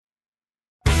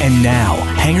And now,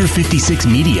 Hangar 56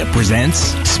 Media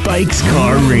presents Spike's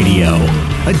Car Radio,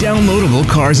 a downloadable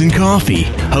cars and coffee,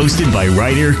 hosted by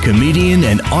writer, comedian,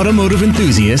 and automotive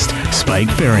enthusiast Spike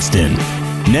Feresten.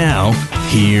 Now,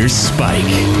 here's Spike.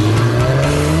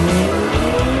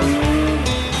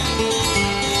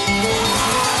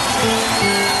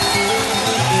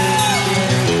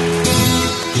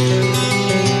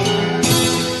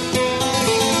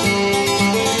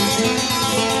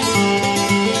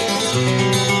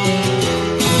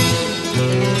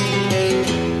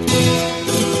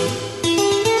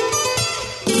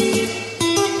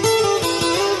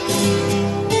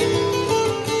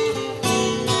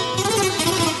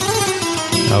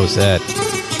 How's that?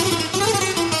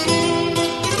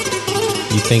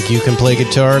 You think you can play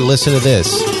guitar? Listen to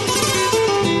this.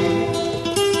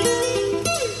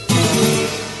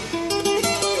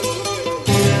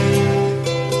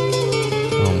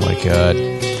 Oh my God.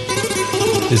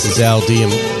 This is Al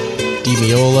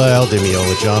Demiola,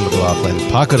 John McLaughlin,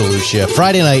 Paco de Lucia.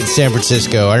 Friday night in San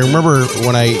Francisco. I remember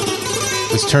when I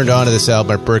was turned on to this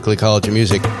album at Berklee College of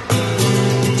Music.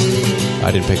 I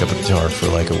didn't pick up a guitar for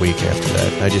like a week after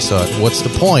that. I just thought, what's the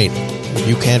point?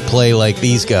 You can't play like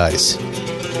these guys.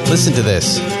 Listen to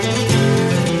this.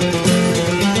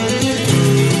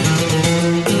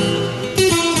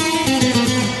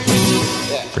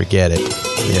 Forget it.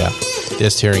 Yeah.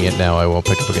 Just hearing it now, I won't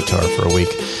pick up a guitar for a week.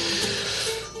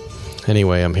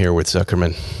 Anyway, I'm here with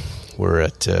Zuckerman. We're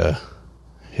at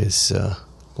his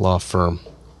law firm.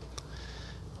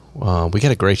 We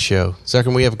got a great show.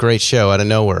 Zuckerman, we have a great show out of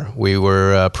nowhere. We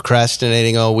were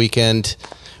procrastinating all weekend.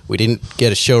 We didn't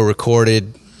get a show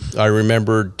recorded. I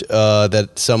remembered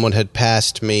that someone had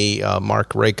passed me Mark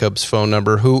Racop's phone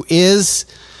number, who is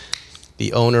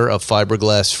the owner of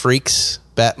Fiberglass Freaks,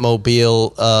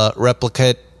 Batmobile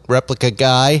replica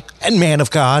guy. And man of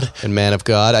God.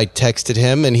 I texted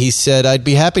him, and he said, I'd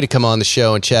be happy to come on the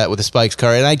show and chat with the Spike's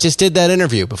Car. And I just did that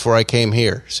interview before I came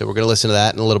here. So we're going to listen to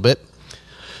that in a little bit.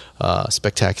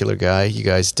 Spectacular guy. You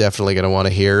guys definitely going to want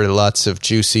to hear lots of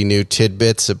juicy new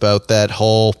tidbits about that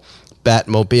whole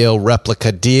Batmobile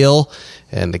replica deal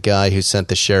and the guy who sent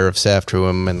the sheriffs after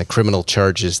him and the criminal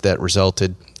charges that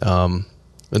resulted. And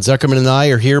Zuckerman and I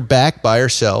are here back by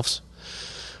ourselves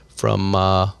from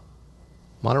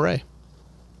Monterey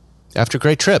after a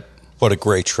great trip. What a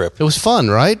great trip. It was fun,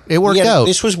 right? It worked out.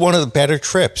 This was one of the better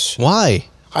trips. Why?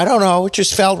 I don't know. It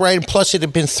just felt right. And plus, it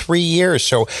had been 3 years,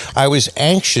 so I was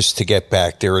anxious to get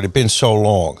back there. It had been so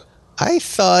long. I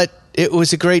thought it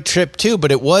was a great trip, too,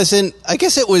 but it wasn't. I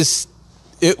guess it was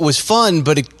fun,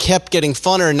 but it kept getting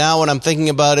funner. Now when I'm thinking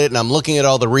about it and I'm looking at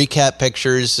all the recap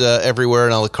pictures everywhere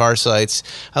and all the car sites,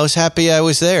 I was happy I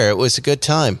was there. It was a good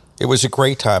time. It was a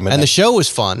great time. And the show was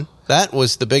fun. That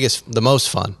was the most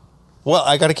fun. Well,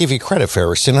 I got to give you credit,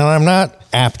 Ferris, and I'm not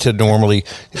apt to normally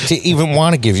to even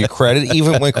want to give you credit,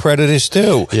 even when credit is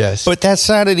due. Yes. But that's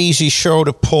not an easy show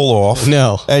to pull off.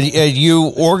 No. And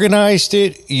you organized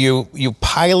it, you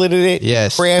piloted it,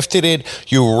 yes, you crafted it,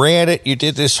 you ran it, you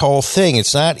did this whole thing.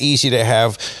 It's not easy to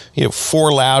have,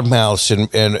 four loudmouths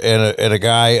and a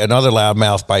guy, another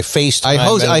loudmouth by FaceTime.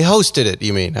 I hosted it,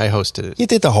 you mean. I hosted it. You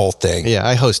did the whole thing. Yeah,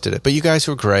 I hosted it. But you guys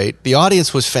were great. The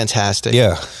audience was fantastic.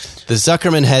 Yeah. The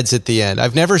Zuckerman heads at the end.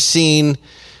 I've never seen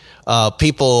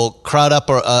people crowd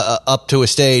up to a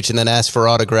stage and then ask for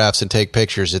autographs and take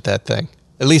pictures at that thing.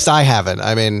 At least I haven't.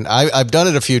 I mean, I've done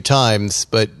it a few times,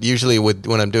 but usually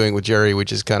when I'm doing it with Jerry, we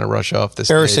just kind of rush off the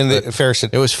stage. Ferrison,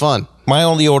 it was fun. My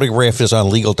only autograph is on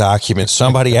legal documents.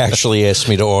 Somebody actually asked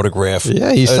me to autograph.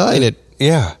 Yeah, you signed it.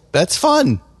 Yeah. That's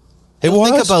fun. It was.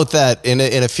 Think about that in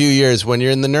a few years when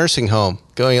you're in the nursing home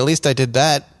going, at least I did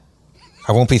that.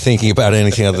 I won't be thinking about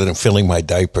anything other than filling my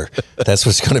diaper. That's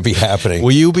what's going to be happening.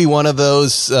 Will you be one of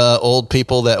those old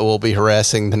people that will be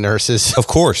harassing the nurses? Of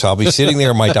course. I'll be sitting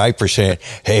there in my diaper saying,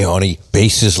 hey, honey,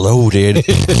 base is loaded.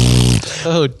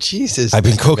 Oh, Jesus. I've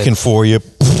been cooking for you.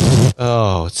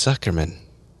 Oh, Zuckerman.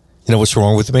 You know what's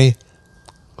wrong with me?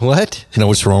 What? You know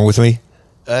what's wrong with me?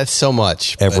 That's so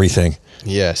much. Everything.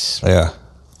 Yes. Yeah.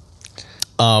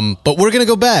 But we're going to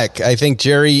go back. I think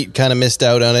Jerry kind of missed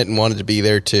out on it and wanted to be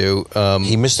there too.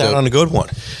 He missed out on a good one.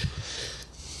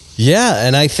 Yeah,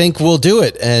 and I think we'll do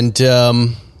it. And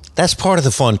that's part of the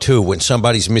fun too. When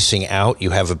somebody's missing out, you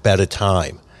have a better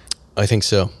time. I think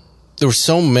so. There were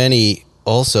so many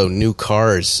also new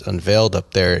cars unveiled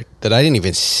up there that I didn't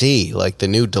even see, like the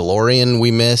new DeLorean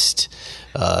we missed.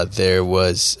 There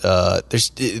was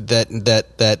there's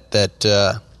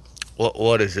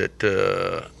what is it?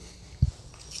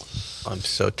 I'm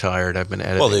so tired. I've been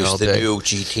editing all day. Well, there's the new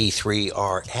GT3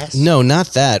 RS. No,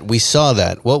 not that. We saw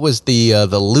that. What was the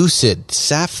Lucid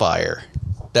Sapphire?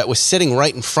 that was sitting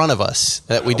right in front of us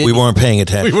that we weren't paying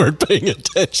attention. We weren't paying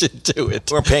attention to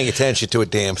it. We weren't paying attention to a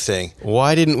damn thing.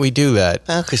 Why didn't we do that?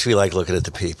 Because we like looking at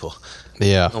the people.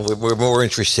 Yeah. We're more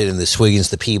interested in the Swiggins,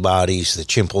 the Peabodys, the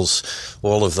Chimples,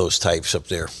 all of those types up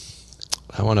there.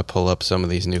 I want to pull up some of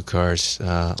these new cars.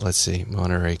 Let's see.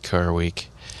 Monterey Car Week.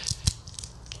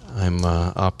 I'm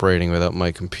operating without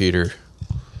my computer.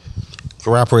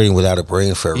 You're operating without a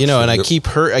brain first. You know, and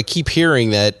I keep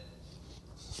hearing that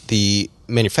the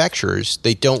manufacturers,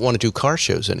 they don't want to do car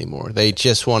shows anymore. They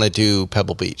just want to do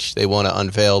Pebble Beach. They want to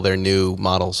unveil their new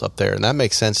models up there, and that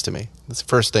makes sense to me. That's the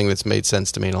first thing that's made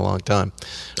sense to me in a long time.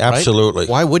 Absolutely. Right?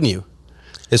 Why wouldn't you?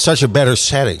 It's such a better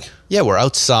setting. Yeah, we're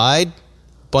outside.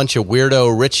 Bunch of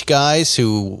weirdo rich guys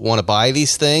who want to buy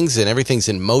these things, and everything's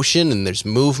in motion and there's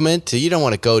movement. You don't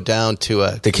want to go down to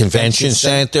the convention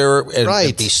center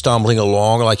and be stumbling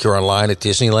along like you're online at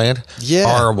Disneyland.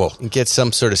 Yeah. Horrible. And get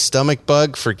some sort of stomach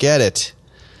bug. Forget it.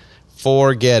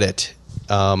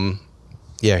 Yeah,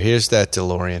 here's that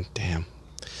DeLorean. Damn.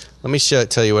 Let me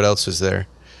tell you what else was there.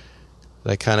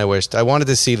 I kind of wished. I wanted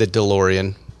to see the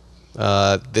DeLorean.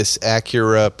 This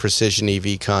Acura Precision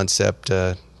EV concept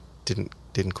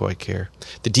didn't quite care.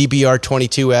 The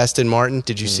DBR22 Aston Martin,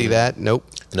 did you see that? Nope.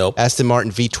 Aston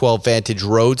Martin V12 Vantage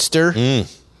Roadster.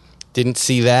 Didn't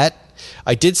see that.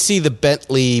 I did see the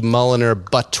Bentley Mulliner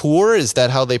Batur. Is that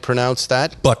how they pronounce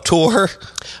that? Batur?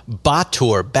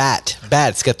 Batur. Bat.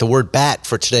 It's got the word bat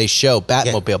for today's show.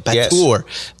 Batmobile. Yeah, Batur.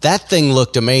 yes. That thing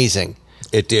looked amazing.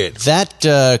 It did. That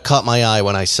caught my eye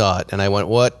when I saw it. And I went,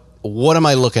 what am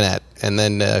I looking at? And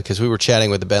then, because we were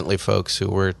chatting with the Bentley folks who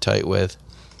we're tight with,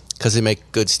 because they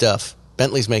make good stuff.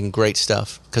 Bentley's making great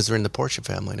stuff because they're in the Porsche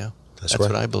family now. That's right.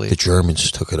 What I believe. The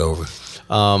Germans took it over.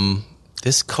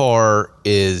 This car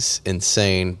is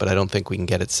insane, but I don't think we can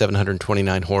get it.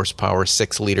 729 horsepower,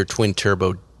 6-liter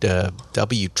twin-turbo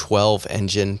W12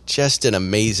 engine. Just an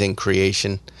amazing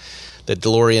creation. The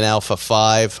DeLorean Alpha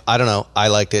 5. I don't know. I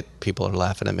liked it. People are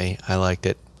laughing at me. I liked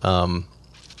it.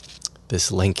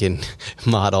 This Lincoln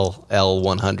Model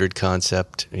L100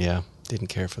 concept. Yeah. Didn't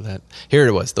care for that. Here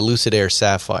it was, the Lucid Air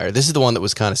Sapphire. This is the one that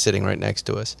was kind of sitting right next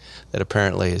to us that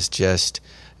apparently is just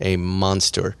a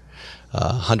monster.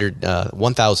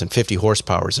 1,050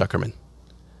 horsepower, Zuckerman.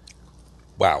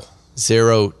 Wow.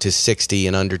 0 to 60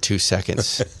 in under 2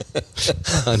 seconds.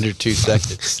 Under 2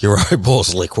 seconds. Your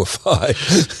eyeballs liquefy.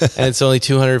 And it's only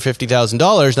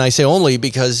 $250,000. And I say only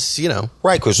because,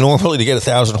 Right, because normally to get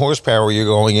 1,000 horsepower, you're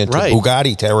going into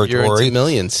Bugatti territory. You're into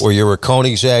millions. Or you're a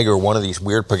Koenigsegg or one of these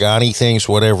weird Pagani things,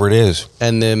 whatever it is.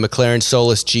 And the McLaren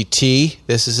Solus GT,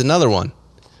 this is another one.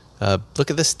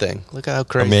 Look at this thing. Look at how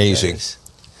crazy Amazing. That is.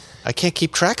 I can't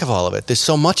keep track of all of it. There's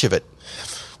so much of it.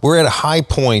 We're at a high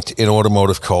point in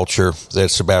automotive culture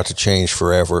that's about to change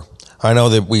forever. I know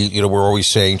that we're always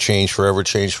saying change forever,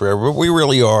 but we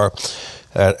really are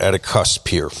at a cusp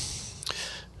here.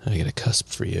 I get a cusp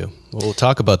for you. Well, we'll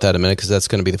talk about that in a minute because that's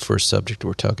going to be the first subject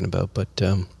we're talking about. But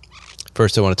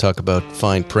first, I want to talk about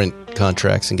fine print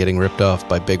contracts and getting ripped off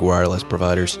by big wireless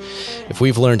providers. If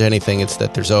we've learned anything, it's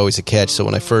that there's always a catch. So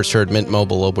when I first heard Mint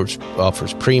Mobile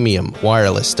offers premium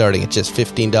wireless starting at just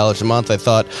 $15 a month, I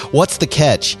thought, what's the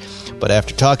catch? But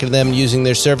after talking to them and using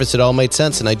their service, it all made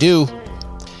sense, and I do.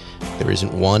 There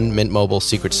isn't one. Mint Mobile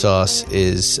secret sauce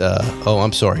is...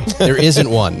 There isn't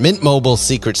one. Mint Mobile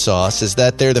secret sauce is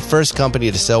that they're the first company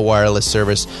to sell wireless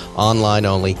service online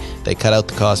only. They cut out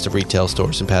the cost of retail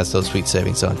stores and pass those sweet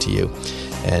savings on to you.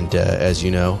 And as you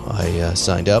know, I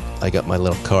signed up. I got my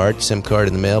little SIM card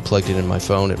in the mail, plugged it in my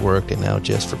phone. It worked, and now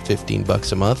just for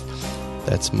 $15 a month,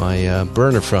 that's my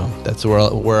burner phone. That's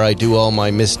where I do all my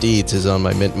misdeeds is on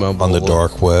my Mint Mobile. On the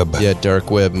dark web. Yeah,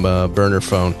 dark web burner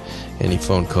phone. Any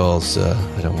phone calls,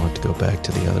 I don't want to go back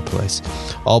to the other place.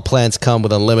 All plans come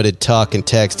with unlimited talk and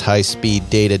text,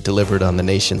 high-speed data delivered on the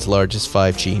nation's largest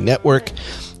 5G network.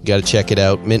 You got to check it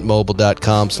out,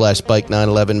 mintmobile.com/bike911,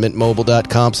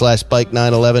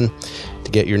 mintmobile.com/bike911 to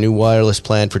get your new wireless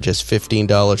plan for just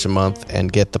 $15 a month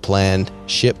and get the plan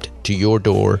shipped to your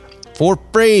door for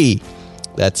free.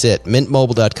 That's it,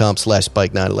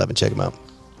 mintmobile.com/bike911. Check them out.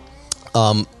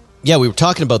 Yeah, we were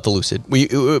talking about the Lucid.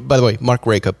 By the way, Mark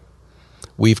Racop.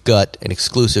 We've got an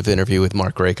exclusive interview with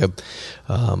Mark Racop,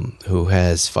 who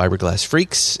has Fiberglass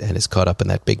Freaks and is caught up in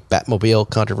that big Batmobile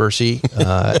controversy.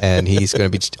 And he's going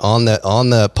to be on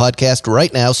the podcast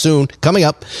right now, soon, coming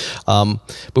up.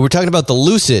 But we're talking about the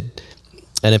Lucid.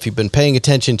 And if you've been paying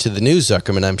attention to the news,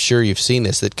 Zuckerman, I'm sure you've seen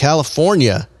this, that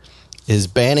California is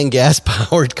banning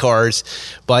gas-powered cars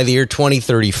by the year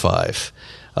 2035.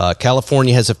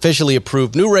 California has officially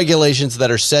approved new regulations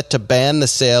that are set to ban the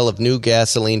sale of new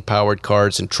gasoline-powered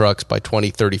cars and trucks by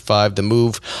 2035. The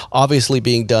move obviously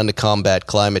being done to combat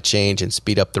climate change and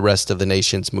speed up the rest of the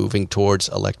nation's moving towards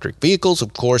electric vehicles,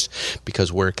 of course,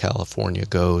 because where California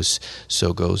goes,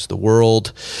 so goes the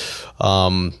world.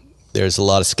 There's a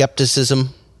lot of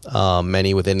skepticism.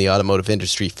 Many within the automotive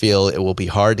industry feel it will be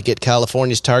hard to get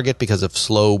California's target because of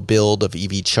slow build of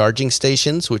EV charging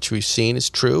stations, which we've seen is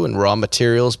true, and raw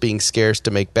materials being scarce to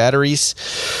make batteries.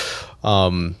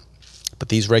 But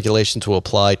these regulations will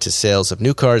apply to sales of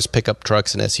new cars, pickup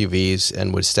trucks, and SUVs,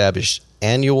 and would establish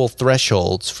annual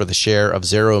thresholds for the share of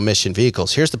zero-emission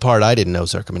vehicles. Here's the part I didn't know,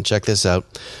 Zuckerman. Check this out.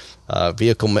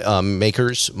 Vehicle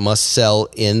makers must sell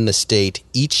in the state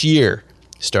each year,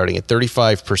 starting at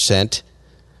 35%,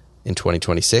 in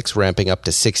 2026, ramping up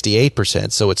to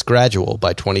 68%. So it's gradual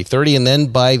by 2030. And then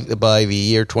by the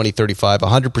year 2035,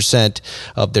 100%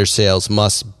 of their sales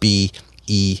must be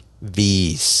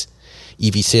EVs.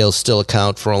 EV sales still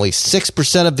account for only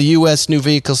 6% of the U.S. new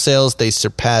vehicle sales. They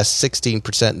surpassed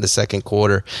 16% in the second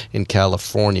quarter in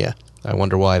California. I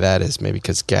wonder why that is. Maybe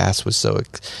because gas was so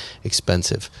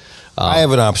expensive. I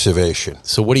have an observation.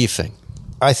 So what do you think?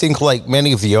 I think, like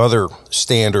many of the other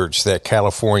standards that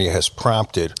California has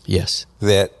prompted, yes,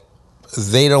 that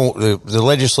they don't. The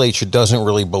legislature doesn't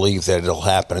really believe that it'll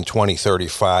happen in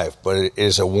 2035, but it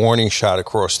is a warning shot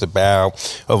across the bow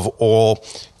of all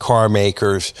car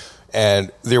makers,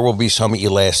 and there will be some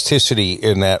elasticity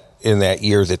in that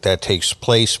year that takes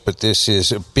place. But this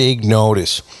is a big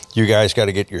notice. You guys got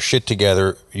to get your shit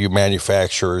together, you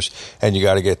manufacturers, and you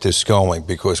got to get this going,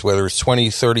 because whether it's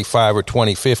 2035 or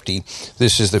 2050,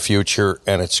 this is the future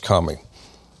and it's coming.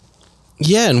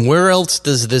 Yeah, and where else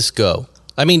does this go?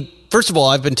 I mean, first of all,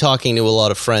 I've been talking to a lot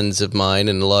of friends of mine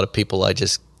and a lot of people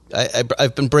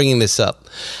I've been bringing this up.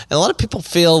 And a lot of people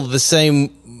feel the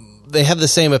same, they have the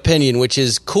same opinion, which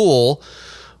is cool,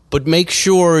 but make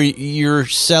sure you're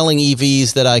selling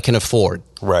EVs that I can afford.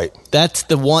 Right. That's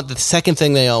the second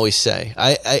thing they always say.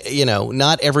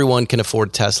 Not everyone can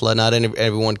afford Tesla. Not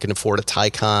everyone can afford a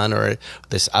Taycan or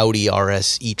this Audi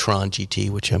RS e-tron GT,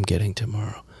 which I'm getting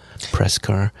tomorrow. Press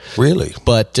car. Really?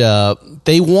 But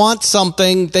they want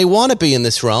something. They want to be in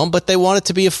this realm, but they want it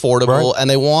to be affordable, right, and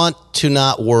they want to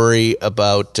not worry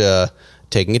about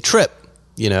taking a trip.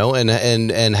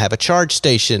 And have a charge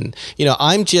station.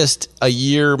 I'm just a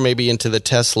year maybe into the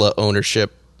Tesla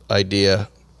ownership idea,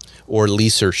 or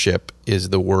leasership is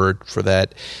the word for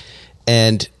that.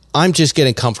 And I'm just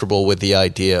getting comfortable with the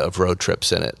idea of road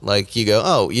trips in it. Like you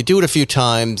do it a few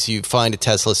times, you find a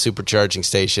Tesla supercharging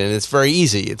station, and it's very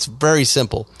easy. It's very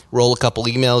simple. Roll a couple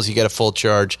emails, you get a full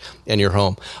charge, and you're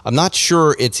home. I'm not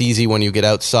sure it's easy when you get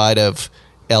outside of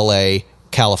LA,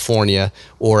 California,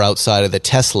 or outside of the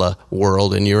Tesla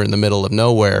world, and you're in the middle of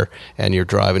nowhere and you're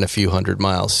driving a few hundred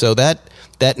miles. So that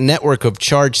network of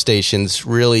charge stations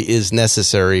really is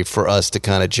necessary for us to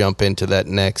kind of jump into that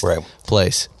next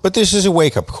place. But this is a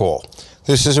wake-up call.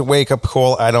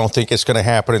 I don't think it's going to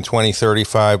happen in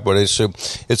 2035, but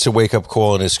it's a wake-up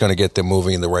call, and it's going to get them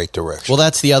moving in the right direction. Well,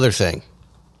 that's the other thing.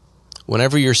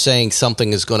 Whenever you're saying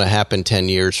something is going to happen 10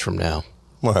 years from now,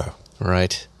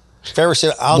 right?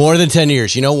 More than 10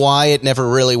 years. You know why it never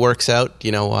really works out?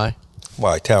 You know why?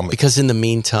 Why? Tell me. Because in the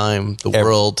meantime, the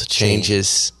world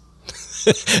changes.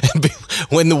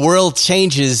 When the world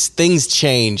changes, things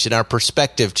change and our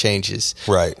perspective changes.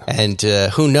 Right. And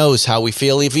who knows how we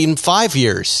feel even 5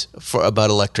 years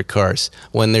about electric cars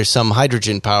when there's some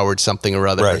hydrogen-powered something or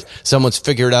other. Right. Someone's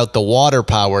figured out the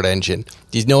water-powered engine.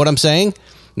 Do you know what I'm saying?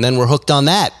 And then we're hooked on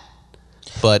that.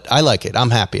 But I like it. I'm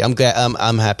happy. I'm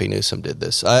happy Newsom did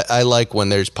this. I like when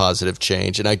there's positive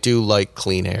change, and I do like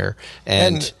clean air.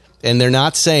 And they're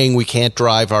not saying we can't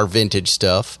drive our vintage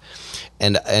stuff.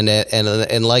 And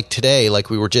like today, like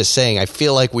we were just saying, I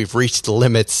feel like we've reached the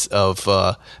limits of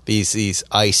these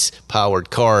ICE-powered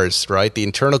cars, right? The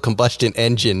internal combustion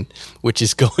engine, which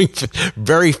is going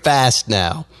very fast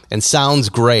now and sounds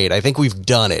great. I think we've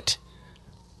done it.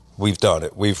 We've done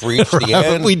it. We've reached the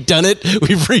end. We've done it.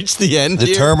 We've reached the end.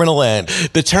 The terminal end.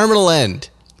 The terminal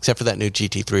end. Except for that new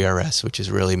GT3 RS, which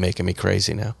is really making me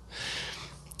crazy now.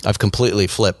 I've completely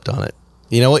flipped on it.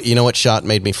 You know what shot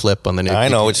made me flip on the new? I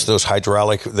know, it's those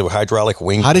hydraulic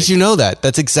wing. How did you know that?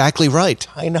 That's exactly right.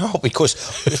 I know, because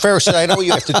Ferris said, I know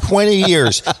you after 20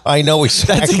 years, I know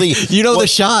exactly. The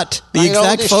shot, the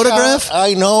exact photograph?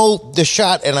 I know the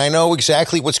shot, and I know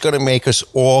exactly what's going to make us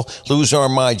all lose our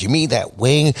minds. You mean that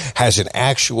wing has an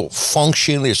actual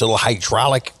function? There's a little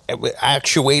hydraulic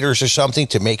actuators or something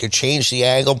to make it change the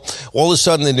angle. All of a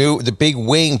sudden, the big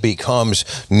wing becomes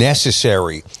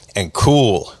necessary and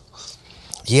cool.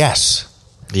 Yes.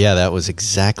 Yeah, that was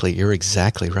you're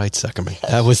exactly right, Zuckerman.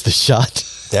 That was the shot.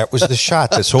 That was the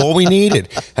shot. That's all we needed.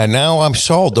 And now I'm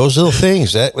sold. Those little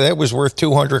things, that was worth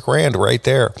 $200,000 right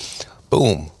there.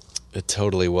 Boom. It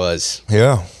totally was.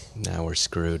 Yeah. Now we're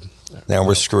screwed. Now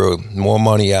we're screwed. More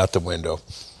money out the window.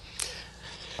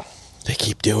 They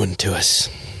keep doing it to us.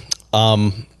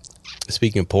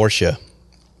 Speaking of Porsche,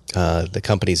 the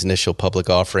company's initial public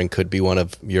offering could be one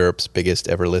of Europe's biggest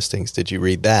ever listings. Did you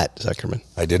read that, Zuckerman?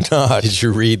 I did not. Did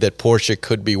you read that Porsche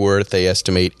could be worth, they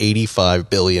estimate, $85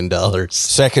 billion?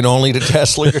 Second only to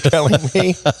Tesla, you're telling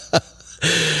me?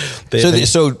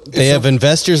 They have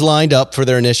investors lined up for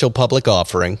their initial public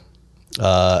offering,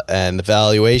 and the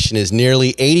valuation is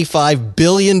nearly $85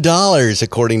 billion,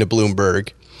 according to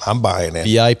Bloomberg. I'm buying it.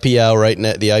 The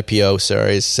IPO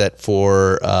is set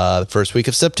for the first week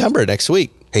of September, next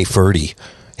week. Hey, Ferdy.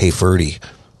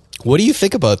 What do you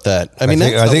think about that? I mean,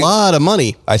 that's a lot of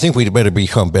money. I think we'd better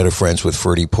become better friends with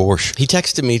Ferdy Porsche. He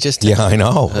texted me just. Yeah, I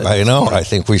know. I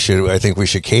think we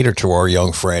should cater to our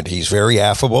young friend. He's very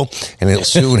affable, and he'll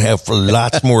soon have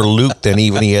lots more loot than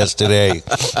even he has today.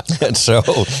 And so,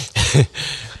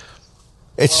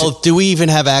 do we even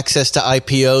have access to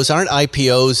IPOs? Aren't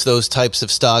IPOs those types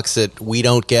of stocks that we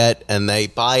don't get, and they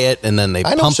buy it, and then they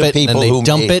pump it, and then they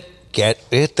dump it? Get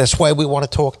it. That's why we want to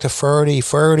talk to Ferdy.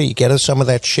 Ferdy, get us some of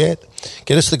that shit.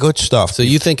 Get us the good stuff. So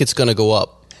you think it's going to go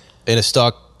up in a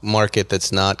stock market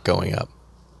that's not going up?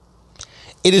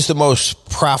 It is the most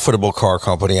profitable car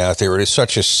company out there. It is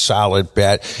such a solid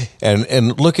bet.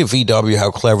 And look at VW,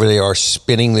 how clever they are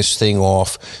spinning this thing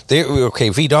off.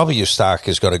 VW stock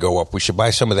is going to go up. We should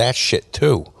buy some of that shit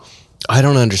too. I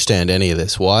don't understand any of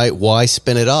this. Why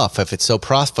spin it off if it's so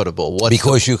profitable?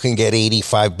 Because you can get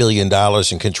 $85 billion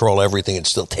and control everything and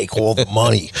still take all the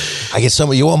money. I get some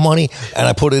of your money and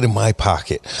I put it in my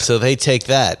pocket. So they take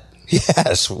that.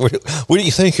 Yes. Where do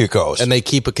you think it goes? And they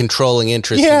keep a controlling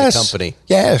interest in the company.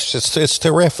 Yes. It's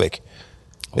terrific.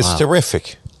 It's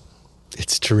terrific.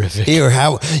 It's terrific.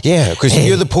 Because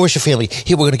you're the Porsche family.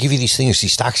 Here, we're going to give you these things,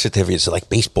 these stock certificates, like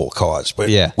baseball cards. But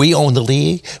we own the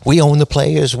league, we own the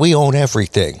players, we own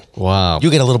everything. Wow. You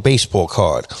get a little baseball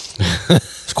card.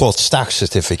 It's called stock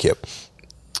certificate.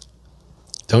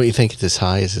 Don't you think it's as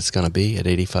high as it's going to be at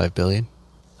 $85 billion?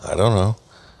 I don't know.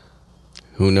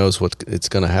 Who knows what it's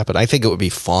going to happen? I think it would be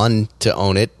fun to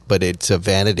own it, but it's a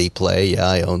vanity play. Yeah,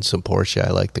 I own some Porsche.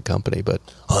 I like the company, but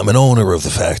I'm an owner of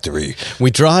the factory. We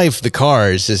drive the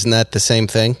cars. Isn't that the same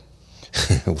thing?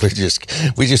 we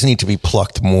just need to be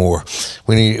plucked more.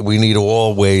 We need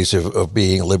all ways of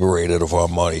being liberated of our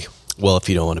money. Well, if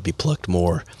you don't want to be plucked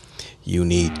more, you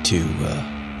need to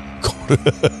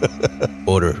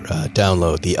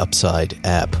download the Upside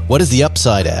app. What is the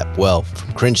Upside app? Well,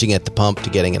 from cringing at the pump to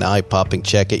getting an eye-popping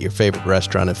check at your favorite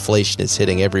restaurant, inflation is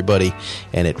hitting everybody,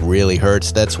 and it really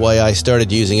hurts. That's why I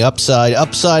started using Upside.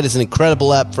 Upside is an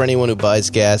incredible app for anyone who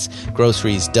buys gas,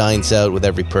 groceries, dines out with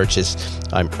every purchase.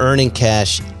 I'm earning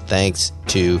cash thanks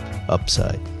to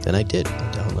Upside. And I did.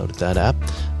 I downloaded that app.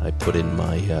 I put in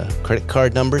my credit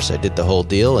card numbers. I did the whole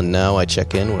deal, and now I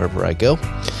check in wherever I go.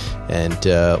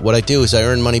 And what I do is I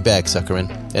earn money back, Zuckerman.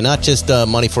 And not just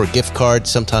money for a gift card.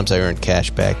 Sometimes I earn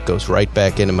cash back. It goes right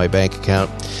back into my bank account.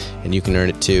 And you can earn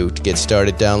it too. To get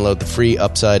started, download the free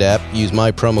Upside app. Use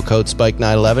my promo code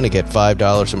SPIKE911 to get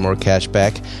 $5 or more cash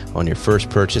back on your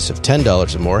first purchase of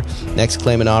 $10 or more. Next,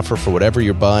 claim an offer for whatever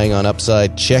you're buying on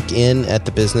Upside. Check in at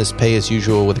the business. Pay as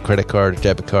usual with a credit card or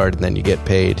debit card, and then you get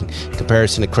paid. In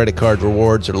comparison to credit card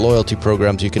rewards or loyalty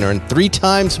programs, you can earn 3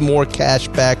 times more cash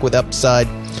back with Upside.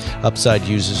 Upside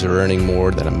users are earning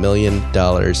more than $1 million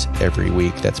every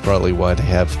week. That's probably why they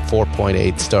have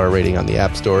 4.8 star rating on the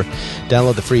App Store.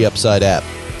 Download the free Upside app.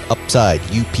 Upside,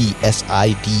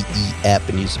 UPSIDE app,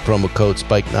 and use the promo code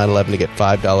SPIKE911 to get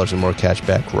 $5 or more cash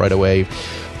back right away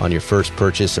on your first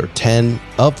purchase or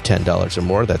 $10 or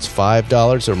more. That's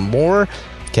 $5 or more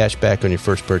cash back on your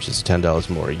first purchase of $10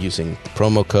 or more using the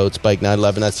promo code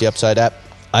SPIKE911. That's the Upside app.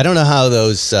 I don't know how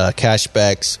those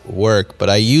cashbacks work, but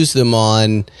I use them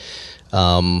on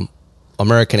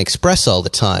American Express all the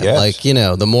time. Yes. Like,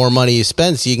 the more money you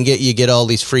spend, so you get all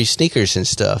these free sneakers and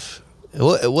stuff.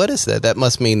 What is that? That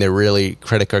must mean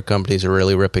credit card companies are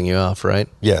really ripping you off, right?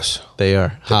 Yes. They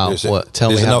are. How? Tell me how.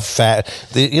 There's enough fat.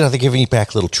 They're giving you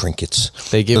back little trinkets.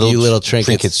 They give you little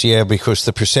trinkets. Yeah, because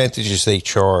the percentages they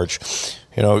charge,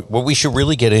 what we should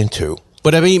really get into.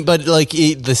 But like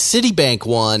the Citibank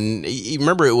one, you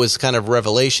remember it was kind of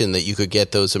revelation that you could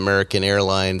get those American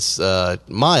Airlines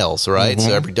miles, right? Mm-hmm.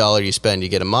 So every dollar you spend, you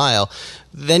get a mile.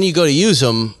 Then you go to use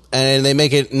them, and they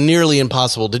make it nearly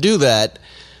impossible to do that.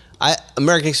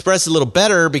 American Express is a little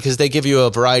better because they give you a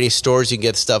variety of stores. You can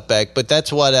get stuff back. But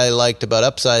that's what I liked about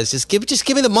Upsize. Just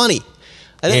give me the money.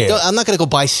 I'm not going to go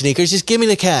buy sneakers. Just give me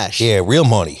the cash. Yeah, real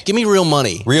money. Give me real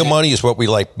money. Real money is what we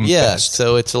like best.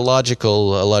 So it's a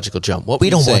logical jump. What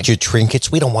we don't want your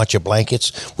trinkets. We don't want your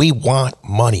blankets. We want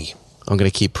money. I'm going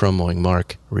to keep promoting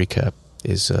Mark Racop.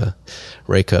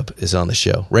 Racop is on the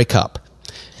show. Racop.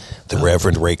 The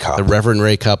Reverend Racop. The Reverend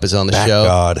Racop is on the show.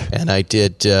 God. And I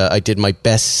did my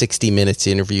best 60 minutes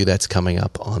interview that's coming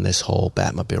up on this whole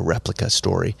Batmobile replica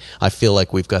story. I feel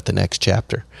like we've got the next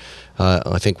chapter.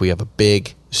 I think we have a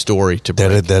big story to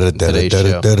break in today's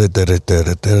show.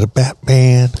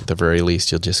 Batman. At the very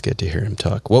least, you'll just get to hear him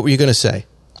talk. What were you going to say?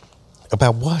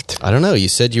 About what? I don't know. You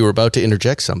said you were about to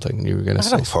interject something. You were going to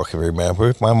say. I don't fucking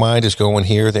remember. My mind is going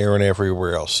here, there, and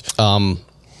everywhere else.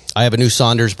 I have a new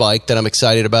Saunders bike that I'm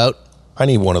excited about. I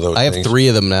need one of those. I have 3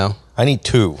 of them now. I need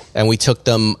 2. And we took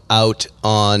them out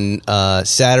on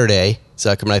Saturday.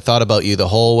 Zuckerman, I thought about you the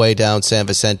whole way down San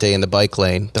Vicente in the bike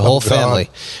lane. The whole family.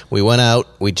 We went out,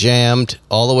 we jammed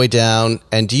all the way down.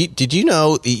 And did you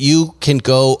know that you can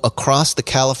go across the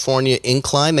California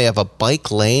incline? They have a bike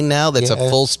lane now that's a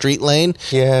full street lane.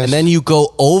 Yes. And then you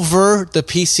go over the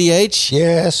PCH.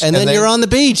 Yes. And then you're on the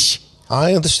beach.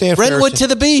 I understand. Redwood to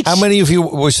the beach. How many of you?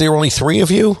 Was there only 3 of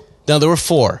you? No, there were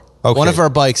 4. Okay. One of our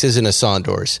bikes isn't a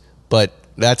Saunders, but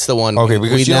that's the one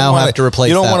we now have to replace.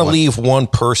 You don't want to leave one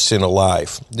person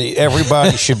alive.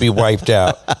 Everybody should be wiped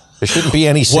out. There shouldn't be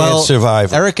any sad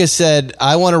survivor. Erica said,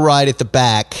 I want to ride at the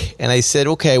back. And I said,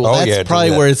 okay, well, that's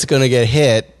probably where it's going to get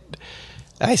hit.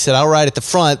 I said, I'll ride at the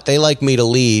front. They like me to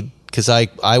lead because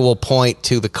I will point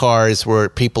to the cars where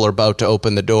people are about to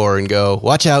open the door and go,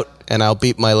 watch out. And I'll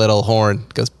beep my little horn.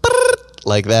 It goes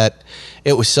like that.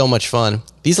 It was so much fun.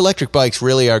 These electric bikes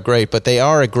really are great, but they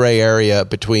are a gray area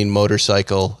between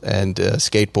motorcycle and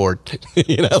skateboard.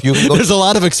 There's a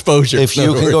lot of exposure. If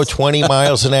you can go 20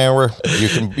 miles an hour,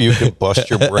 you can bust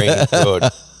your brain good.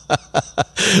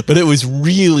 But it was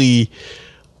really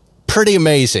pretty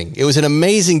amazing. It was an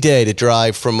amazing day to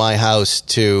drive from my house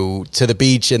to the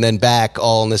beach and then back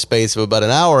all in the space of about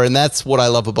an hour. And that's what I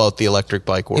love about the electric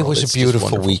bike world. It was a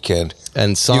beautiful weekend.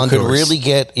 And Saunders.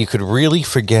 You could really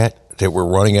forget that we're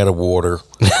running out of water,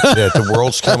 that the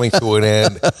world's coming to an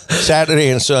end. Saturday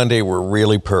and Sunday were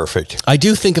really perfect. I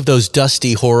do think of those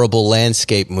dusty, horrible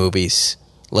landscape movies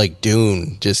like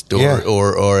Dune,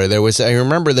 or there was. I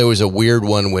remember there was a weird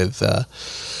one with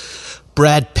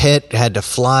Brad Pitt had to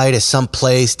fly to some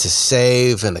place to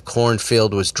save, and the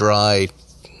cornfield was dry.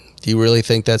 Do you really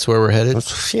think that's where we're headed?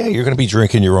 Yeah, you're going to be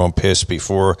drinking your own piss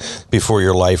before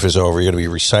your life is over. You're going to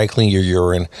be recycling your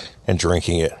urine and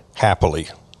drinking it happily.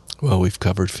 Well, we've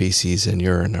covered feces and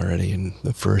urine already in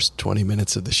the first 20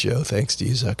 minutes of the show, thanks to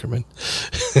you, Zuckerman.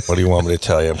 What do you want me to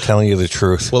tell you? I'm telling you the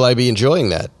truth. Will I be enjoying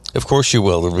that? Of course you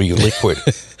will. It'll be liquid.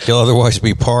 You'll otherwise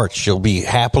be parched. You'll be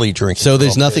happily drinking. So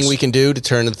there's nothing we can do to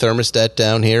turn the thermostat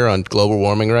down here on global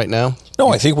warming right now? No,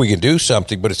 I think we can do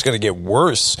something, but it's going to get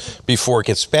worse before it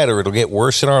gets better. It'll get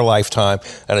worse in our lifetime,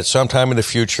 and at some time in the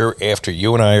future, after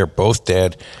you and I are both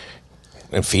dead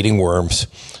and feeding worms,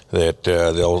 that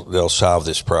they'll solve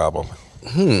this problem.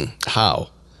 How?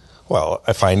 Well,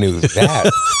 if I knew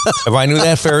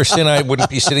that, Ferguson, I wouldn't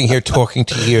be sitting here talking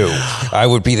to you. I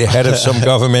would be the head of some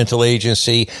governmental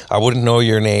agency. I wouldn't know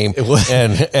your name,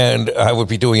 and I would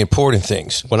be doing important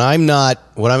things. What I'm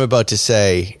about to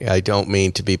say, I don't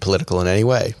mean to be political in any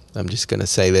way. I'm just going to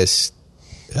say this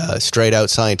straight out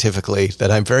scientifically, that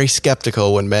I'm very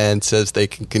skeptical when man says they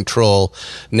can control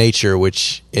nature,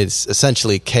 which is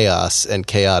essentially chaos and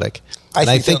chaotic.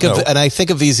 I think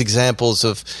of these examples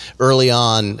of early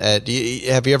on. Have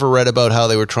you ever read about how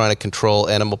they were trying to control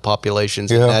animal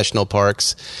populations in national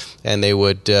parks, and they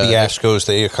would fiascos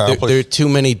they accomplished? There are too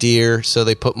many deer, so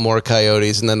they put more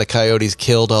coyotes, and then the coyotes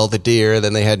killed all the deer.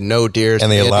 Then they had no deer,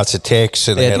 and they had lots of ticks,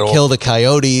 and they had to kill the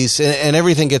coyotes, and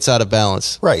everything gets out of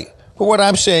balance. Right. But what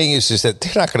I'm saying is that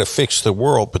they're not going to fix the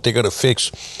world, but they're going to fix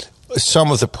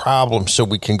some of the problems so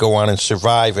we can go on and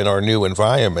survive in our new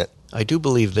environment. I do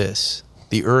believe this.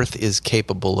 The Earth is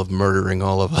capable of murdering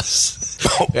all of us,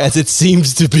 as it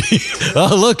seems to be.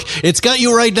 Oh, look, it's got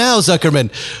you right now,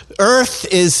 Zuckerman.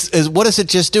 Earth is what is it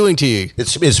just doing to you?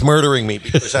 It's murdering me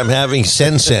because I'm having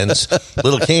Sen-Sens,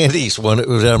 little candies,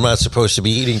 that I'm not supposed to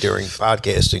be eating during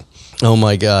podcasting. Oh,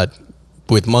 my God.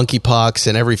 With monkeypox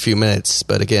and every few minutes.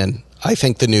 But again, I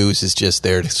think the news is just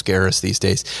there to scare us these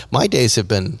days. My days have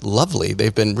been lovely.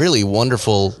 They've been really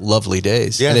wonderful, lovely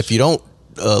days. Yes. And if you don't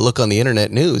look on the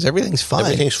internet news, everything's fine.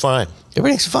 Everything's fine.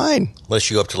 Everything's fine.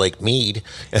 Unless you go up to Lake Mead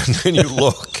and then you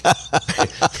look,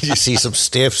 you see some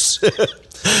stiffs.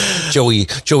 Joey.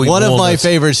 One of my Walnuts.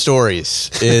 favorite stories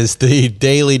is the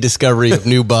daily discovery of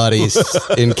new bodies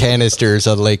in canisters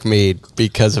on Lake Mead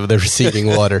because of the receding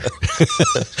water.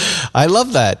 I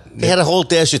love that. They had a whole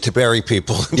desert to bury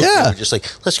people. Yeah. They were just like,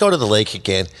 let's go to the lake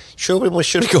again. Sure, we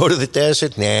should go to the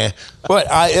desert? Nah. But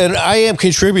I am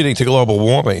contributing to global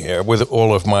warming here with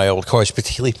all of my old cars,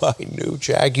 particularly my new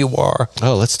Jaguar.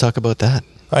 Oh, let's talk about that.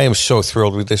 I am so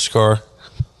thrilled with this car.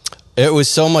 It was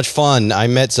so much fun. I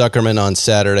met Zuckerman on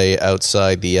Saturday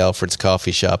outside the Alfred's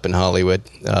coffee shop in Hollywood.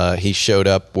 He showed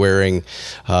up wearing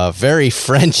very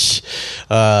French,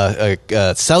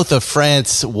 south of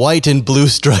France, white and blue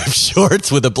striped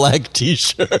shorts with a black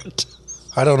T-shirt.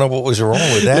 I don't know what was wrong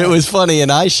with that. It was funny,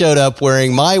 and I showed up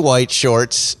wearing my white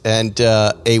shorts and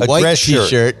a white dress shirt.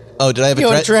 T-shirt. Oh, did I have You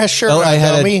a had a dress shirt Oh, on, I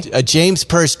had dummy. a James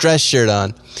Purse dress shirt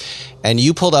on. And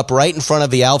you pulled up right in front of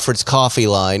the Alfred's coffee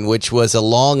line, which was a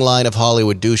long line of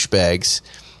Hollywood douchebags.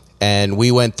 And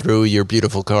we went through your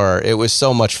beautiful car. It was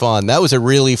so much fun. That was a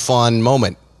really fun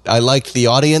moment. I liked the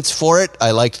audience for it.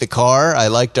 I liked the car. I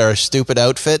liked our stupid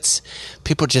outfits.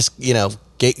 People just,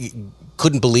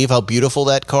 couldn't believe how beautiful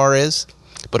that car is,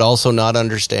 but also not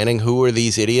understanding who are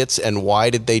these idiots and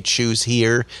why did they choose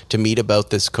here to meet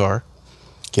about this car.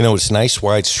 It's a nice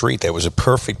wide street. That was a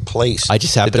perfect place. I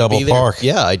just happened to double be there. park.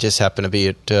 Yeah, I just happened to be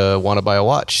at Want to Buy a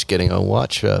Watch, getting a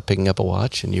watch, picking up a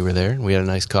watch, and you were there. And we had a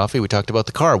nice coffee. We talked about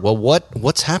the car. Well,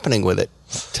 what's happening with it?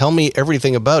 Tell me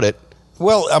everything about it.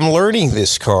 Well, I'm learning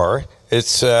this car.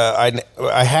 It's I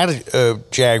had a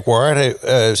Jaguar, I had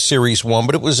a Series 1,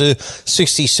 but it was a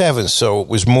 67, so it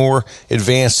was more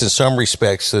advanced in some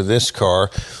respects than this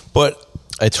car. But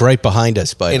it's right behind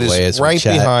us, by the way. It is right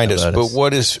behind us. But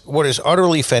what is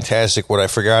utterly fantastic, what I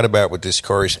forgot about with this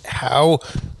car, is how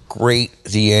great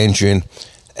the engine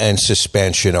and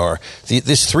suspension are.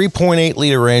 This 3.8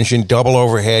 liter engine, double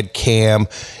overhead cam,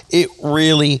 it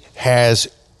really has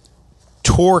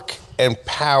torque and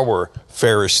power,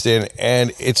 Ferriston,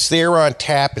 and it's there on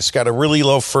tap. It's got a really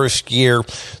low first gear.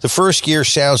 The first gear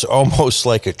sounds almost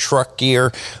like a truck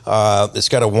gear. It's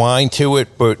got a whine to it,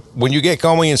 but when you get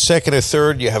going in second or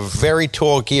third, you have very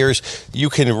tall gears.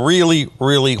 You can really,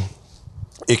 really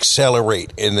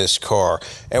accelerate in this car.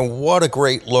 And what a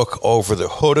great look over the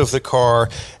hood of the car.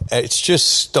 It's just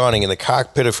stunning. In the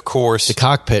cockpit, of course. The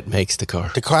cockpit makes the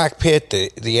car. The cockpit,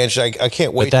 the engine. I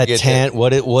can't wait to get that.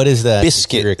 What is that?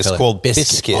 Biscuit. It's called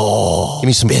biscuit. Oh, give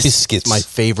me some biscuits. My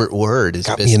favorite word is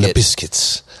Got biscuit. me in the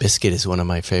biscuits. Biscuit is one of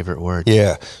my favorite words.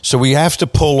 Yeah. So we have to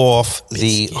pull off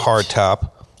the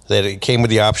hardtop. That it came with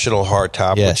the optional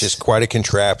hardtop, yes, which is quite a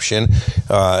contraption,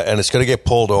 and it's going to get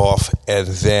pulled off, and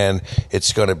then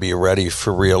it's going to be ready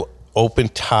for real open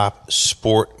top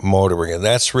sport motoring, and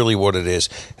that's really what it is.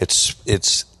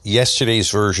 It's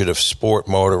yesterday's version of sport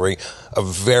motoring, a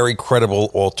very credible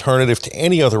alternative to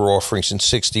any other offerings in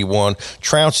 61.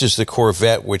 Trounces the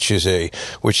Corvette, which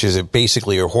is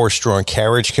basically a horse-drawn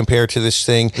carriage compared to this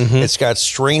thing. Mm-hmm. It's got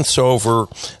strengths over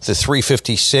the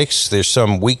 356. There's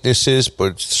some weaknesses,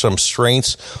 but some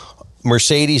strengths.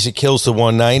 Mercedes, it kills the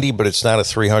 190, but it's not a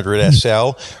 300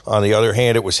 SL. On the other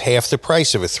hand, it was half the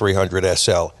price of a 300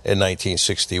 SL in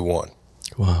 1961.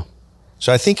 Wow.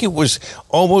 So I think it was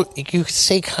almost, you could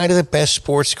say, kind of the best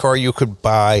sports car you could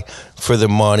buy for the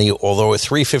money, although a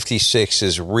 356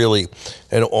 is really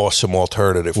an awesome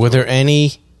alternative. Were there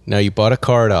any, now you bought a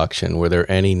car at auction, were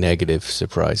there any negative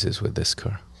surprises with this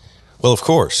car? Well, of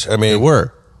course. I mean, there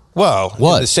were. Well,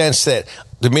 what? In the sense that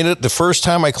the first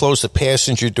time I closed the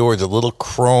passenger door, the little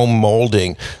chrome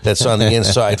molding that's on the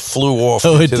inside flew off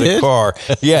into the car.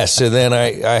 Yes, and then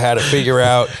I had to figure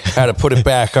out how to put it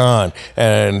back on,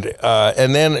 and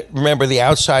then remember the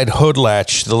outside hood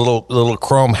latch, the little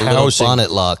chrome housing, little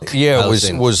bonnet lock. Yeah,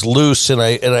 was loose, and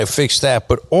I fixed that.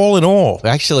 But all in all,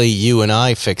 actually, you and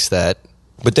I fixed that.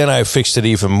 But then I fixed it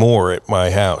even more at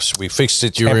my house. We fixed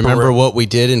it. Do you remember what we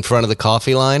did in front of the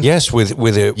coffee line? Yes, with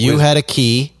it. You had a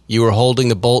key. You were holding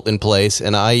the bolt in place,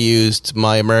 and I used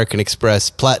my American Express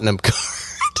Platinum card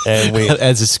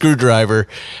as a screwdriver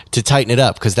to tighten it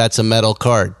up because that's a metal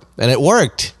card, and it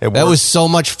worked. That was so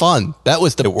much fun. That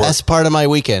was the best part of my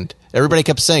weekend. Everybody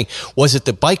kept saying, "Was it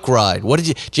the bike ride?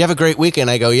 Did you have a great weekend?"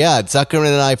 I go, "Yeah, Zuckerman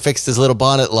and I fixed his little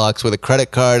bonnet locks with a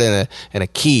credit card and a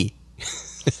key."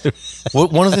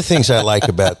 One of the things I like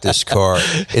about this car,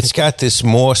 it's got this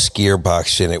Morse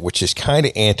gearbox in it, which is kind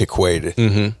of antiquated,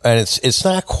 and it's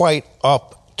not quite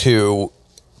up to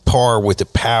par with the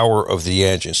power of the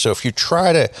engine. So if you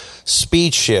try to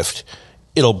speed shift,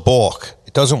 it'll balk.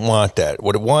 It doesn't want that.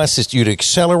 What it wants is you to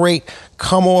accelerate,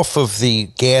 come off of the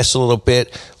gas a little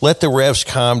bit, let the revs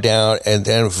calm down, and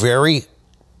then very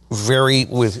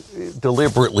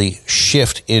deliberately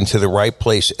shift into the right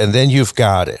place, and then you've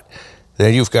got it.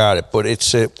 But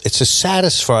it's a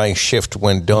satisfying shift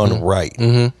when done right.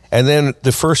 Mm-hmm. And then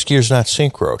the first gear's not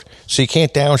synchroed, so you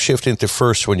can't downshift into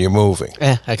first when you're moving.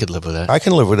 I could live with that. I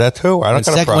can live with that too. I don't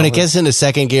got a problem. When it gets into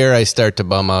second gear, I start to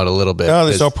bum out a little bit. No,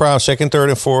 there's no problem. Second, third,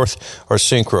 and fourth are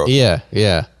synchro.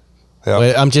 Yeah.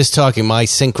 But I'm just talking my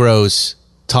synchros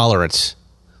tolerance.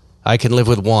 I can live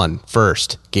with one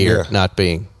first gear not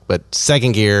being. But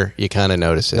second gear, you kind of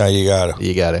notice it. No, you got to.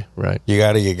 You got to, right. You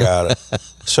got to.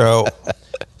 So,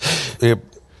 when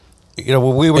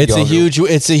we were younger,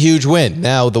 it's a huge win.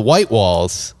 Now, the white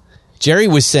walls, Jerry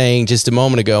was saying just a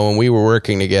moment ago when we were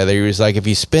working together, he was like, if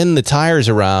you spin the tires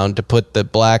around to put the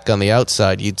black on the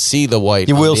outside, you'd see the white.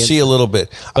 You will see a little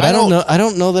bit. But I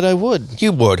don't know that I would.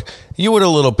 You would a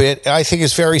little bit. I think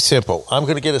it's very simple. I'm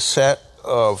going to get a set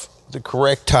of the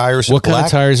correct tires. What kind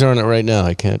of tires are on it right now?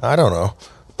 I don't know.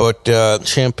 But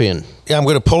Champion. Yeah, I'm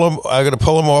going to pull them. I'm going to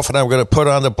pull them off, and I'm going to put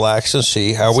on the blacks and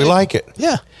see how we like it.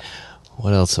 Yeah.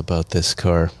 What else about this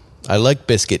car? I like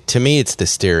Biscuit. To me, it's the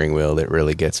steering wheel that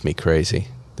really gets me crazy.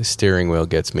 The steering wheel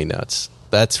gets me nuts.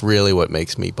 That's really what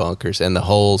makes me bonkers. And the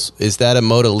holes. Is that a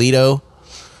Modelito?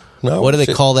 No. What do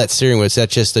they call that steering wheel? Is that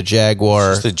just a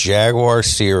Jaguar? It's just a Jaguar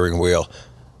steering wheel.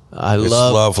 It's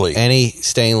lovely. Any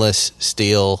stainless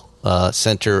steel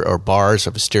center or bars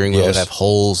of a steering wheel that have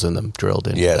holes in them drilled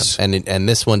into them. And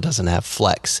this one doesn't have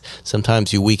flex.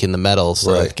 Sometimes you weaken the metal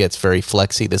so it gets very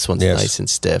flexy. This one's nice and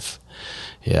stiff.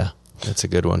 Yeah, that's a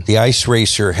good one. The Ice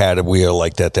Racer had a wheel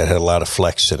like that had a lot of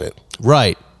flex in it.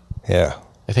 Right. Yeah.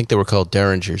 I think they were called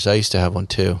Derringers. I used to have one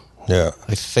too. Yeah.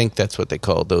 I think that's what they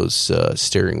called those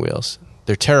steering wheels.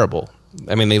 They're terrible.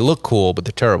 I mean, they look cool, but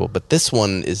they're terrible. But this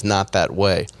one is not that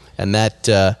way. And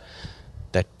that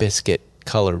biscuit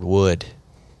colored wood.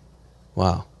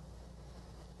 Wow.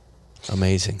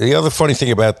 Amazing. The other funny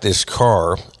thing about this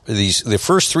car, the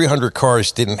first 300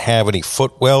 cars didn't have any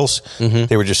footwells. Mm-hmm.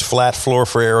 They were just flat floor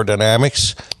for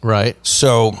aerodynamics. Right.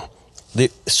 So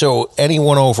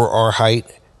anyone over our height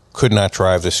could not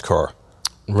drive this car.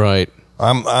 Right.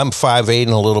 I'm 5'8"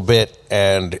 and a little bit,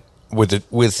 and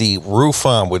with the roof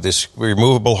on, with this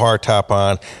removable hardtop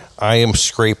on, I am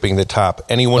scraping the top.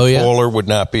 Anyone taller would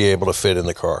not be able to fit in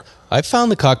the car. I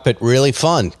found the cockpit really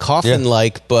fun,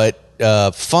 coffin-like, but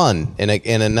fun in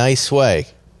a nice way.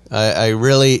 I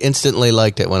really instantly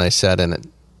liked it when I sat in it.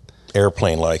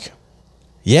 Airplane-like.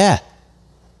 Yeah.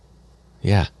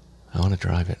 I want to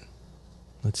drive it.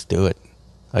 Let's do it.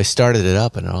 I started it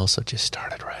up, and it also just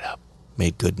started right up.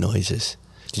 Made good noises.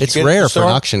 It's rare for an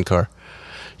auction car.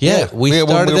 Yeah, we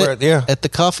started it at the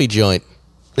coffee joint.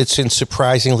 It's in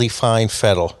surprisingly fine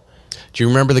fettle. Do you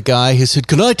remember the guy who said,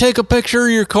 "Can I take a picture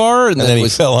of your car?" And then he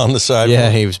fell on the sidewalk. Yeah,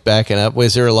 he was backing up.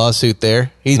 Was there a lawsuit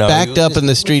there? He's backed up in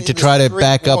the street to try to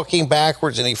back up. Walking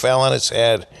backwards, and he fell on his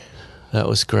head. That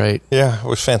was great. Yeah, it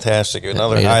was fantastic.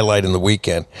 Another highlight in the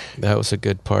weekend. That was a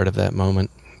good part of that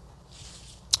moment.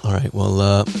 All right,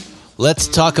 well, let's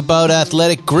talk about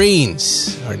Athletic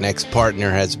Greens. Our next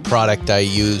partner has a product I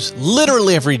use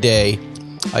literally every day.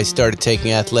 I started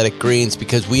taking Athletic Greens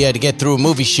because we had to get through a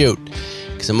movie shoot.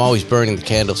 Because I'm always burning the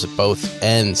candles at both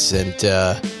ends, and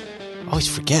I always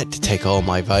forget to take all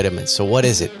my vitamins. So what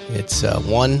is it? It's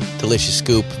one delicious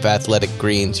scoop of Athletic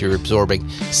Greens. You're absorbing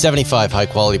 75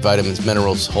 high-quality vitamins,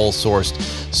 minerals, whole-sourced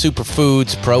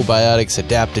superfoods, probiotics,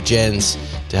 adaptogens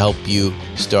to help you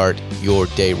start your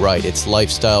day right. It's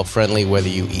lifestyle-friendly, whether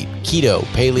you eat keto,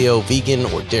 paleo, vegan,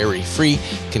 or dairy-free.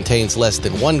 Contains less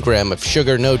than 1 gram of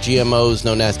sugar, no GMOs,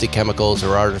 no nasty chemicals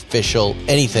or artificial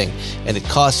anything. And it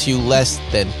costs you less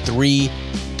than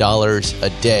 $3 a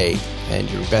day. And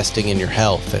you're investing in your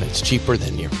health, and it's cheaper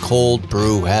than your cold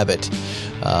brew habit.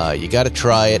 You got to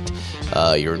try it.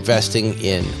 You're investing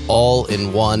in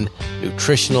all-in-one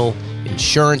nutritional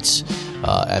insurance.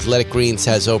 Athletic Greens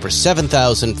has over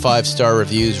 7,000 five-star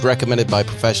reviews, recommended by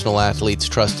professional athletes,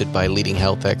 trusted by leading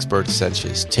health experts such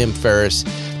as Tim Ferriss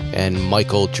and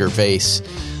Michael Gervais,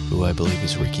 who I believe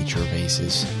is Ricky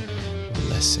Gervais's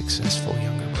less successful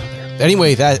younger brother.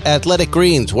 Anyway, Athletic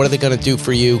Greens, what are they going to do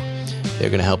for you? They're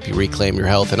going to help you reclaim your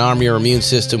health and arm your immune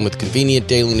system with convenient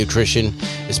daily nutrition,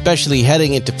 especially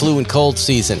heading into flu and cold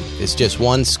season. It's just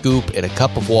one scoop in a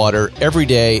cup of water every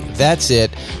day. That's it.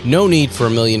 No need for a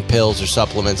million pills or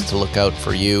supplements to look out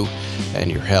for you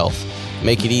and your health.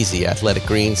 Make it easy. Athletic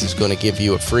Greens is going to give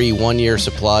you a free 1-year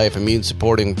supply of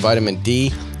immune-supporting vitamin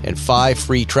D and 5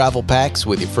 free travel packs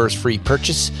with your first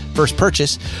purchase.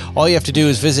 All you have to do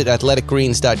is visit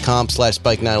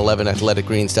athleticgreens.com/spike911,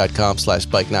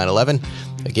 athleticgreens.com/spike911.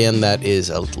 Again, that is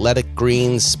Athletic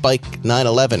Greens Spike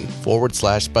 911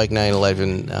 /Spike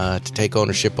 911 to take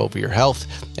ownership over your health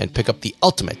and pick up the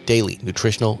ultimate daily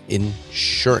nutritional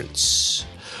insurance.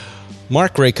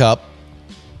 Mark Racop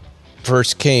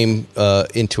first came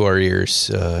into our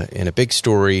ears in a big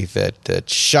story that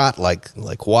shot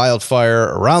like wildfire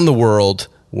around the world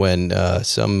when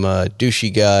some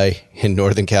douchey guy in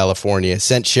Northern California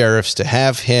sent sheriffs to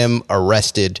have him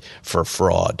arrested for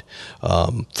fraud.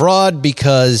 Fraud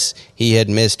because he had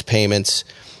missed payments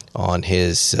on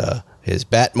his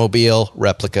Batmobile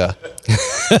replica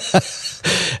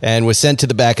and was sent to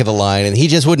the back of the line, and he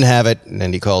just wouldn't have it. And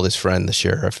then he called his friend, the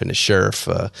sheriff, and the sheriff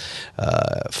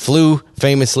flew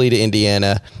famously to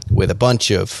Indiana with a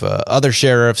bunch of other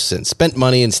sheriffs and spent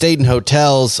money and stayed in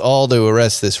hotels, all to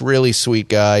arrest this really sweet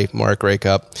guy, Mark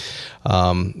Racop.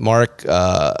 Mark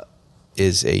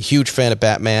is a huge fan of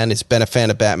Batman. Has been a fan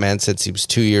of Batman since he was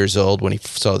 2 years old when he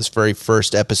saw this very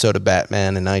first episode of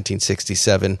Batman in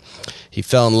 1967. He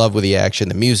fell in love with the action,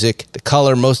 the music, the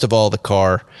color, most of all the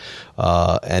car,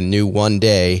 and knew one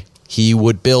day he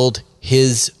would build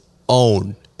his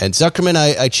own. And Zuckerman,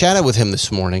 I chatted with him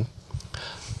this morning,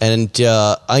 and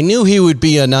I knew he would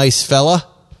be a nice fella,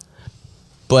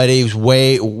 but he was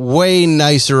way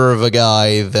nicer of a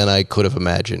guy than I could have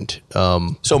imagined.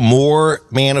 So more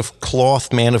man of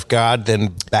cloth, man of God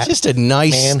than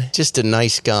Batman? Just a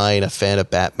nice guy and a fan of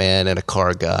Batman and a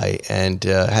car guy, and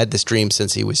had this dream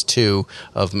since he was 2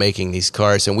 of making these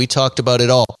cars. And we talked about it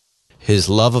all. His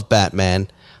love of Batman.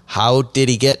 How did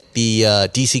he get the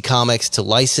DC Comics to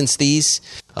license these?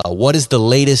 What is the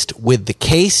latest with the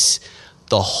case?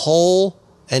 The whole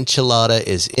enchilada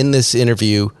is in this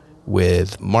interview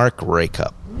with Mark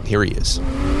Racop. Here he is.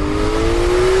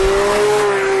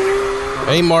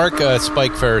 Hey, Mark,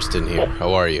 Spike Ferriston here.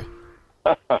 How are you?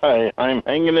 Hi, I'm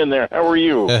hanging in there. How are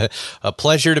you? A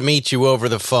pleasure to meet you over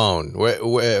the phone.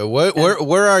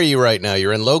 Where are you right now?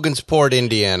 You're in Logansport,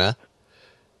 Indiana.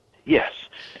 Yes.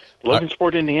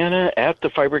 Logansport, Indiana, at the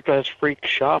Fiberglass Freaks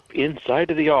shop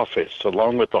inside of the office,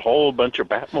 along with a whole bunch of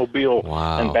Batmobile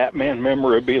and Batman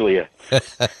memorabilia.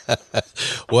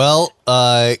 Well,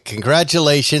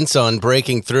 congratulations on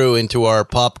breaking through into our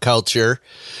pop culture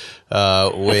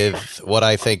with what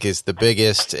I think is the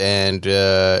biggest and,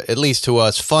 at least to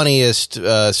us, funniest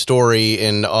story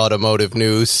in automotive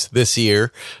news this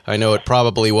year. I know it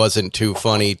probably wasn't too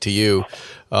funny to you.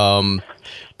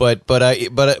 But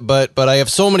I have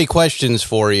so many questions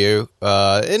for you,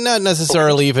 and not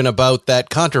necessarily even about that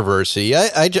controversy.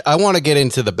 I want to get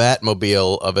into the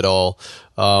Batmobile of it all.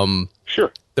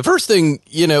 Sure. The first thing,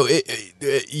 you're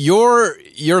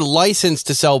licensed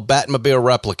to sell Batmobile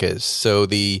replicas, so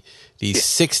the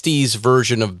 60s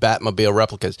version of Batmobile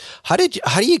replicas. How do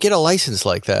you get a license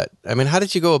like that? I mean, how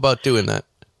did you go about doing that?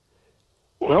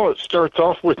 Well, it starts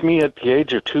off with me at the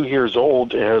age of 2 years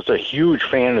old as a huge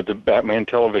fan of the Batman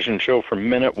television show from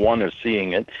minute one of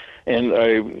seeing it. And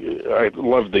I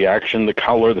loved the action, the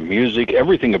color, the music,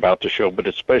 everything about the show, but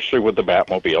especially with the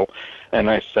Batmobile.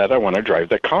 And I said, I want to drive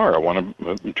that car.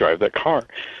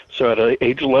 So at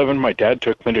age 11, my dad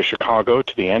took me to Chicago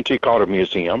to the Antique Auto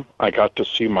Museum. I got to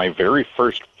see my very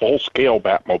first full-scale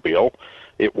Batmobile.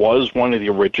 It was one of the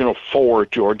original 4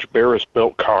 George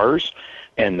Barris-built cars.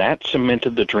 And that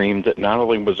cemented the dream that not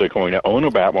only was I going to own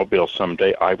a Batmobile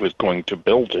someday, I was going to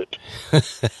build it.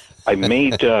 I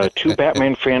made 2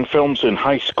 Batman fan films in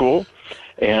high school,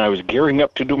 and I was gearing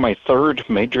up to do my 3rd,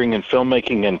 majoring in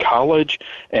filmmaking in college,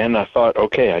 and I thought,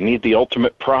 okay, I need the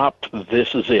ultimate prop.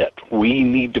 This is it. We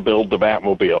need to build the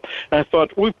Batmobile. And I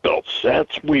thought, we've built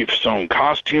sets, we've sewn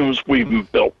costumes, we've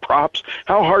built props.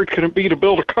 How hard can it be to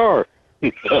build a car?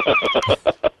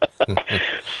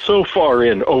 So far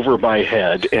in over my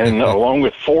head, and along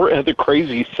with 4 other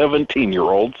crazy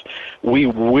 17-year-olds, we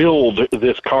willed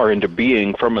this car into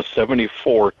being from a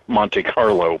 74 Monte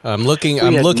Carlo. I'm looking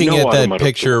at that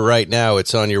picture right now.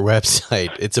 It's on your website.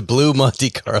 It's a blue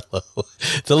Monte Carlo.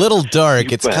 It's a little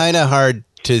dark. It's kind of hard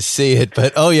to see it,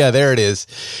 but oh yeah, there it is.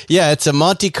 Yeah, it's a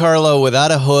Monte Carlo without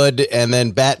a hood and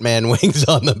then Batman wings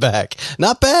on the back.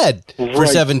 Not bad for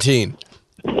 17.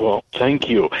 Well, thank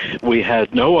you. We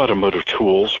had no automotive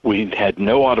tools. We had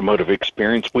no automotive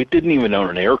experience. We didn't even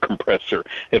own an air compressor,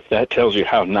 if that tells you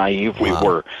how naive we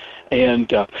were.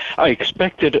 And I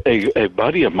expected a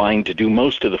buddy of mine to do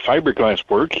most of the fiberglass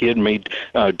work. He had made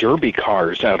derby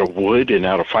cars out of wood and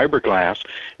out of fiberglass,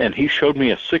 and he showed me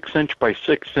a 6-inch by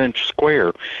 6-inch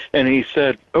square. And he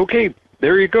said, okay,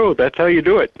 there you go. That's how you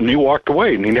do it. And he walked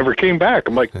away, and he never came back.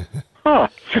 I'm like, huh.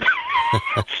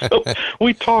 So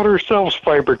we taught ourselves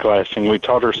fiberglassing, we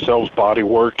taught ourselves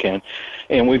bodywork,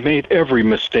 and we made every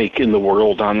mistake in the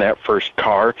world on that first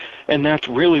car, and that's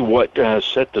really what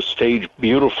set the stage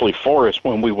beautifully for us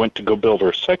when we went to go build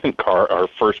our second car, our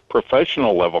first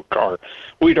professional level car.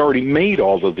 We'd already made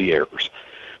all of the errors.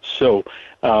 So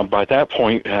by that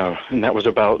point, and that was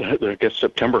about, I guess,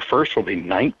 September 1st will be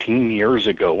 19 years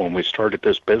ago when we started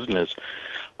this business.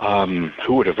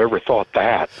 Who would have ever thought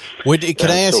that?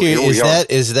 Can I ask you,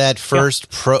 is that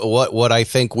first what I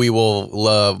think we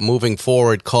will moving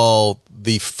forward call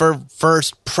the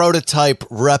first prototype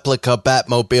replica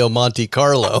Batmobile Monte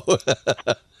Carlo,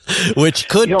 which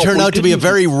could turn out to be a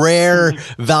very rare,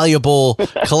 valuable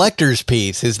collector's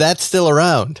piece? Is that still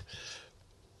around?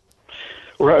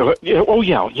 Right. Oh,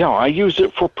 yeah. I use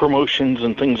it for promotions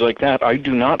and things like that. I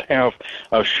do not have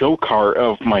a show car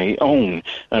of my own.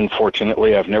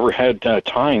 Unfortunately, I've never had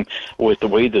time with the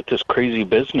way that this crazy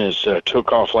business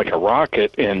took off like a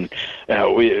rocket, and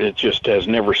it just has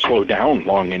never slowed down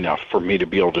long enough for me to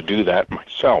be able to do that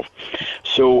myself.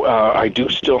 So I do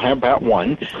still have Bat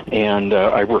 1, and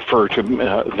I refer to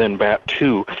then Bat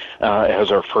 2 as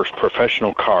our first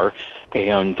professional car.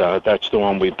 And that's the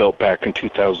one we built back in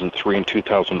 2003 and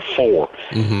 2004.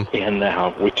 Mm-hmm.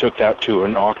 And we took that to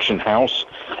an auction house,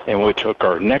 and we took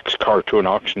our next car to an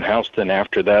auction house. Then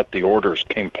after that, the orders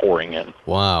came pouring in.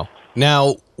 Wow.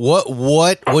 Now, what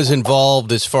was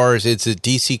involved as far as it's a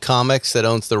DC Comics that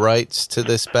owns the rights to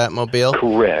this Batmobile?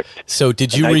 Correct. So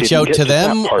did you reach out to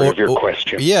them? That part of your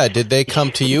question. Yeah, did they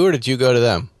come to you or did you go to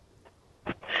them?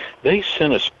 They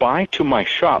sent a spy to my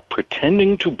shop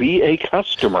pretending to be a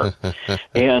customer,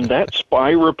 and that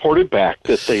spy reported back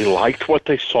that they liked what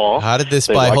they saw. How did this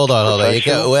spy? Hold on.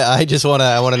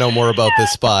 I want to know more about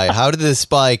this spy. How did this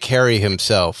spy carry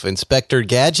himself? Inspector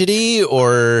Gadgety,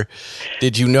 or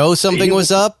did you know something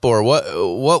was up, or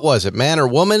what was it? Man or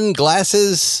woman?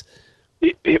 Glasses?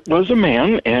 It was a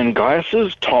man, and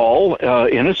glasses, tall,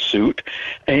 in a suit,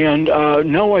 and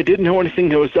no, I didn't know anything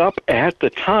that was up at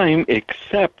the time,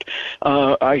 except he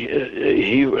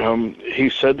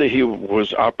said that he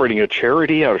was operating a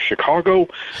charity out of Chicago,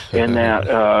 and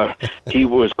that he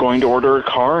was going to order a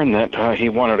car, and that he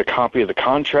wanted a copy of the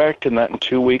contract, and that in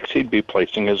 2 weeks he'd be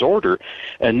placing his order,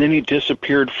 and then he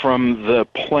disappeared from the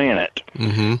planet.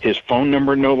 Mm-hmm. His phone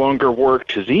number no longer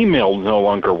worked, his email no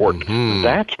longer worked. Mm-hmm.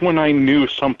 That's when I knew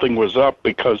something was up,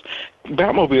 because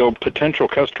Batmobile potential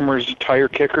customers, tire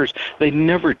kickers, they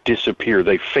never disappear.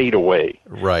 They fade away.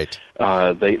 Right.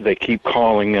 They keep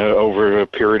calling over a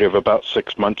period of about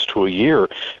 6 months to a year,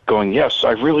 going, yes,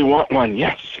 I really want one.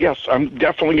 Yes, I'm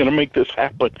definitely going to make this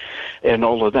happen, and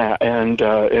all of that. And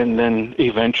then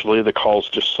eventually the calls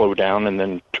just slow down, and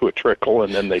then to a trickle,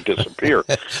 and then they disappear.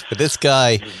 But this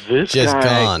guy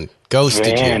gone,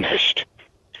 ghosted, vanished.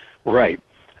 You. Right.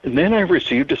 And then I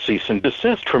received a cease and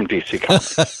desist from DC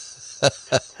Comics.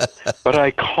 But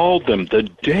I called them the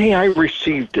day I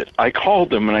received it. I called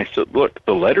them and I said, look,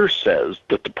 the letter says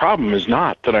that the problem is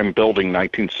not that I'm building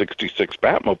 1966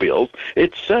 Batmobiles.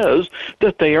 It says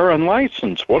that they are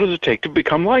unlicensed. What does it take to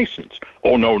become licensed?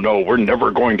 Oh, no, we're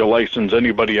never going to license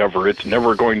anybody ever. It's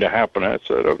never going to happen. I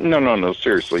said, oh, no,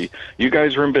 seriously. You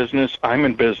guys are in business. I'm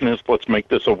in business. Let's make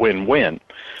this a win-win.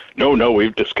 No,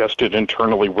 we've discussed it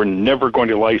internally. We're never going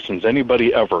to license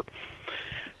anybody ever.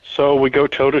 So we go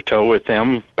toe-to-toe with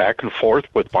them, back and forth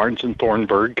with Barnes &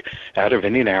 Thornburg out of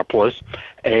Indianapolis.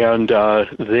 And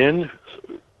then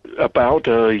about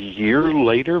a year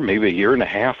later, maybe a year and a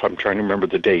half, I'm trying to remember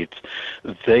the dates,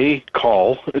 they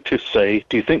call to say,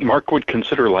 do you think Mark would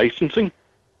consider licensing?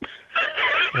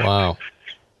 Wow.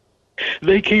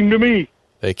 They came to me.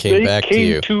 They came back to you.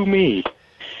 They came to me.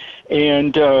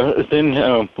 And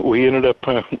then we ended up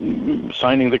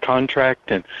signing the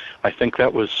contract, and I think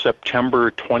that was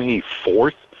September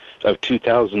 24th of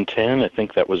 2010. I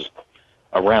think that was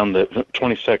around the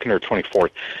 22nd or 24th.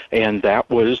 And that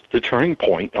was the turning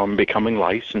point on becoming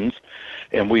licensed.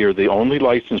 And we are the only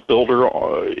licensed builder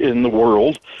in the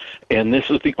world, and this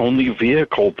is the only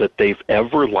vehicle that they've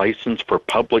ever licensed for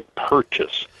public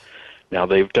purchase. Now,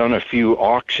 they've done a few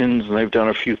auctions, and they've done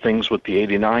a few things with the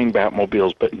 89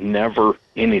 Batmobiles, but never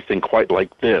anything quite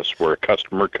like this, where a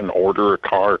customer can order a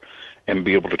car and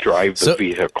be able to drive the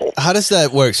vehicle. How does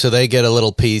that work? So they get a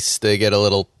little piece, they get a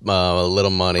little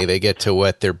money, they get to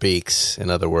wet their beaks, in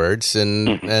other words,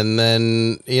 and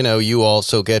then, you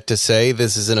also get to say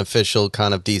this is an official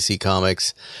kind of DC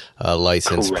Comics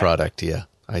licensed product. Yeah,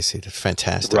 I see. That's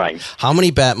fantastic. Right. How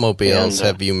many Batmobiles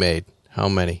have you made? How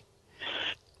many?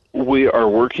 We are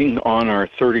working on our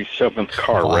 37th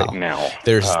car right now.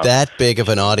 There's that big of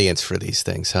an audience for these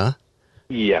things, huh?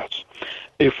 Yes.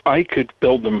 if I could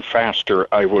build them faster,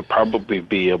 I would probably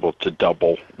be able to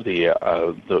double the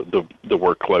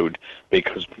workload,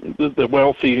 because the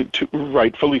wealthy,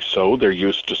 rightfully so, they're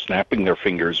used to snapping their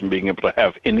fingers and being able to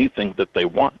have anything that they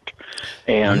want.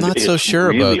 And I'm not so sure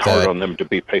really about hard that. on them to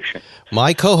be patient.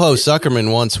 My co-host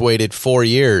Zuckerman once waited 4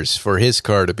 years for his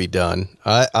car to be done.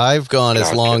 I've gone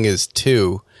as long as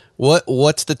 2.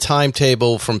 What's the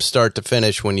timetable from start to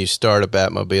finish when you start a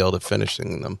Batmobile to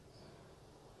finishing them?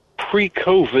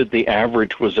 Pre-COVID, the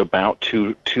average was about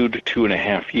 2 to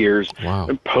 2.5 years. Wow.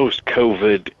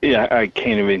 Post-COVID, I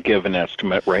can't even give an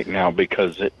estimate right now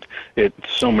because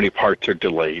so many parts are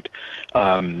delayed.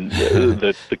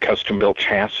 The custom-built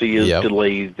chassis is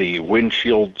delayed. The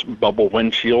bubble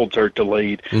windshields are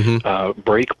delayed.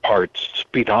 Brake parts,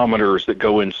 speedometers that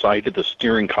go inside of the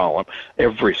steering column,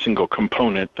 every single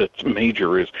component that's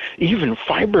major is, even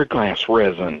fiberglass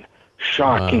resin,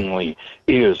 shockingly,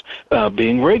 is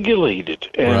being regulated,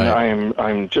 and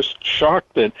I'm just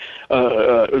shocked that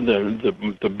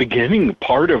the beginning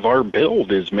part of our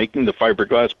build is making the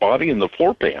fiberglass body and the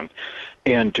floor pan,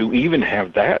 and to even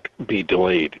have that be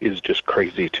delayed is just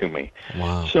crazy to me.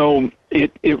 Wow! So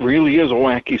it really is a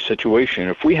wacky situation.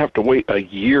 If we have to wait a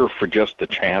year for just the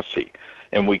chassis,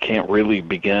 and we can't really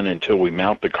begin until we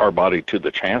mount the car body to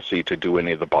the chassis to do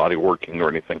any of the body working or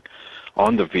anything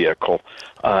on the vehicle,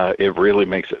 it really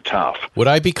makes it tough. Would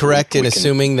I be correct in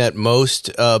assuming that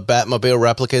most Batmobile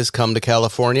replicas come to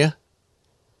California?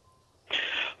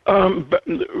 But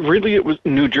really, it was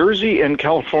New Jersey and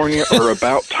California are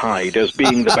about tied as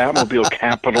being the Batmobile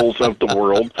capitals of the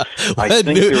world. I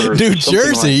think New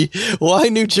Jersey? Why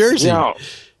New Jersey? Now,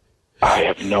 I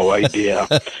have no idea.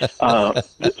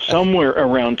 Somewhere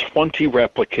around 20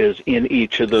 replicas in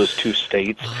each of those 2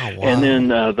 states. Oh, wow. And then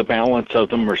the balance of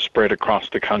them are spread across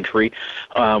the country.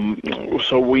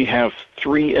 So we have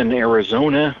 3 in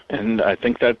Arizona, and I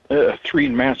think that 3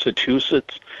 in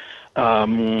Massachusetts.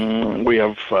 We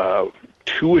have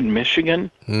 2 in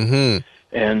Michigan. Mm-hmm.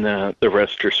 And the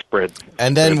rest are spread.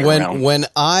 And then when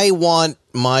I want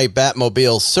my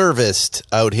Batmobile serviced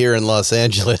out here in Los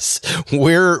Angeles,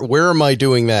 where am I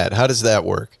doing that? How does that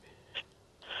work?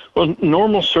 Well,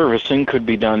 normal servicing could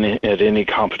be done at any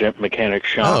competent mechanic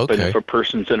shop. Oh, okay. And if a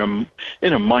person's in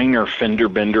a minor fender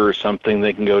bender or something,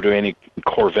 they can go to any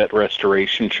Corvette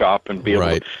restoration shop and be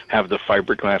able to have the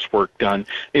fiberglass work done.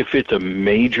 If it's a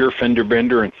major fender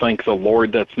bender, and thank the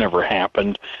Lord that's never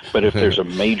happened, but if there's a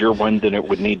major one, then it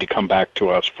would need to come back to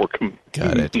us for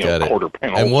quarter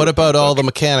panel. And what about all the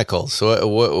mechanicals? So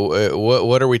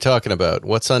what are we talking about?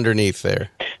 What's underneath there?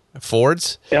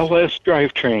 Fords? LS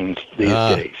drivetrains these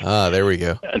days. There we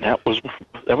go. And that was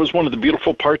one of the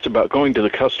beautiful parts about going to the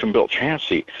custom-built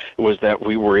chassis, was that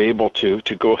we were able to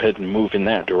go ahead and move in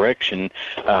that direction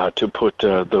to put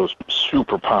those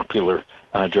super popular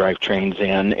drivetrains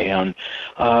in, and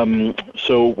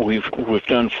so we've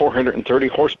done 430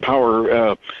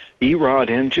 horsepower E-Rod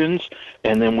engines,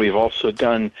 and then we've also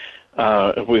done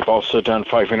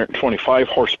 525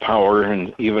 horsepower,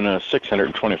 and even a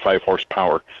 625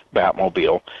 horsepower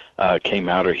Batmobile came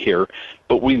out of here.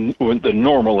 But the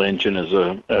normal engine is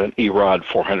an E-Rod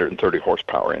 430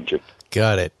 horsepower engine.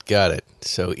 Got it.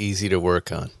 So easy to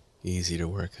work on.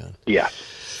 Yeah.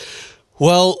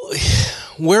 Well,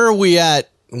 where are we at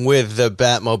with the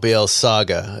Batmobile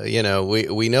saga? You know,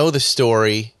 we know the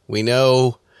story. We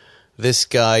know this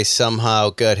guy somehow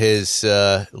got his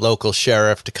local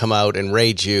sheriff to come out and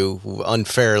raid you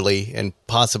unfairly and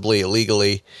possibly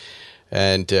illegally,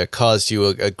 and caused you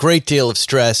a great deal of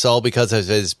stress, all because of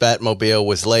his Batmobile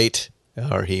was late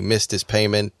or he missed his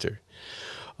payment.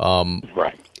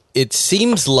 Right. It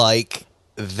seems like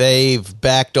they've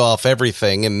backed off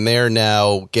everything, and they're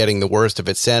now getting the worst of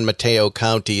it. San Mateo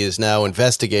County is now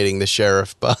investigating the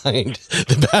sheriff behind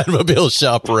the Batmobile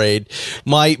shop raid.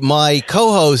 My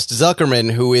co-host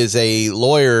Zuckerman, who is a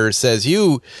lawyer, says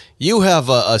you have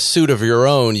a suit of your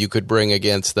own you could bring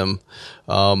against them.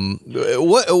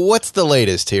 What's the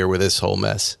latest here with this whole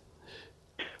mess?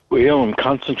 Well, I'm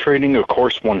concentrating, of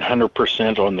course,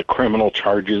 100% on the criminal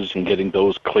charges and getting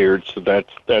those cleared. So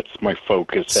that's my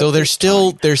focus. So they're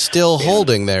still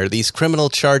holding there. These criminal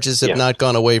charges have not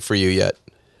gone away for you yet.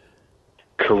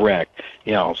 Correct.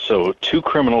 Yeah, so 2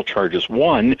 criminal charges.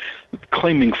 One,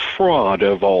 claiming fraud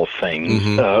of all things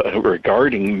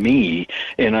regarding me.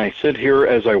 And I sit here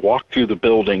as I walk through the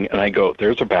building and I go,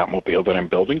 there's a Batmobile that I'm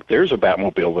building. There's a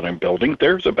Batmobile that I'm building.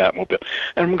 There's a Batmobile.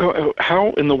 And I'm going,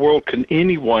 how in the world can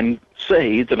anyone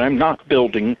say that I'm not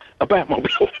building a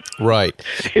Batmobile? Right.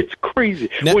 It's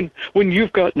crazy. Now, when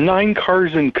you've got 9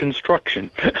 cars in construction.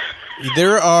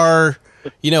 There are,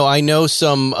 I know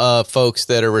some folks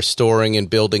that are restoring and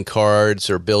building cards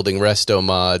or building resto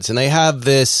mods, and they have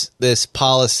this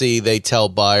policy they tell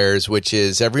buyers, which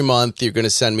is every month you're going to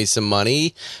send me some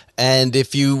money, and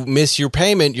if you miss your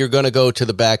payment, you're going to go to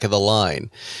the back of the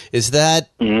line. Is that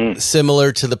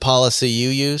similar to the policy you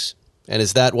use? And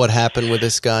is that what happened with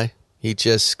this guy? He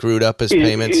just screwed up his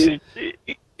payments?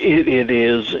 It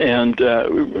is, and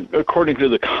according to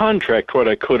the contract, what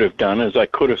I could have done is I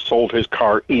could have sold his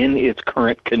car in its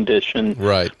current condition.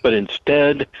 Right. But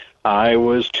instead, I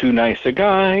was too nice a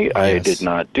guy. Yes. I did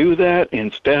not do that.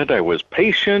 Instead, I was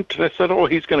patient. I said,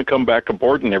 he's going to come back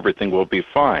aboard and everything will be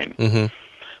fine. Mm-hmm.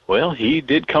 Well, he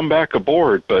did come back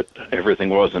aboard, but everything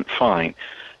wasn't fine.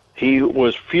 He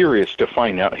was furious to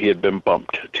find out he had been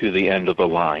bumped to the end of the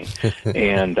line,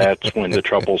 and that's when the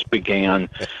troubles began.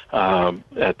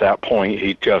 At that point,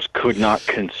 he just could not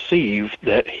conceive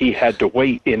that he had to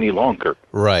wait any longer.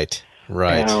 Right.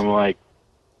 And I'm like,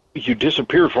 you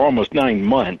disappeared for almost 9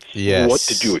 months. Yes. What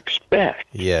did you expect?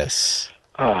 Yes.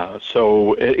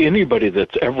 So anybody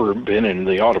that's ever been in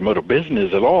the automotive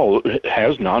business at all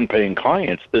has non-paying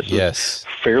clients. This is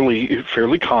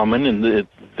fairly common in this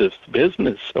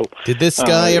business. So, did this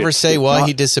guy ever say why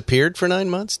he disappeared for 9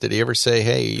 months? Did he ever say,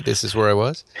 "Hey, this is where I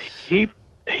was"?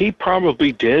 He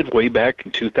probably did way back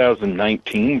in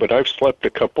 2019, but I've slept a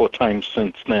couple of times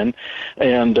since then,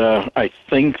 and I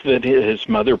think that his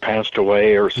mother passed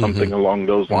away or something along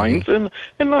those lines, and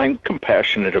I'm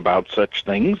compassionate about such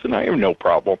things, and I have no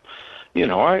problem.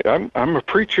 I'm a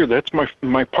preacher. That's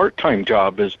my part-time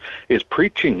job is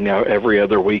preaching now every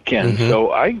other weekend.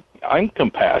 So I'm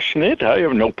compassionate. I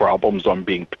have no problems on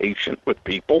being patient with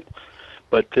people.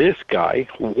 But this guy,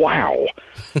 wow,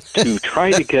 to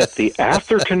try to get the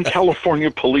Atherton, California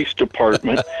Police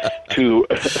Department to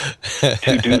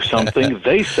do something,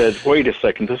 they said, wait a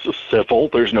second, this is civil.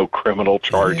 There's no criminal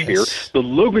charge here. The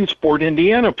Logansport,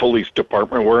 Indiana Police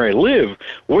Department, where I live,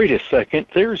 wait a second,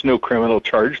 there's no criminal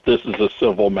charge. This is a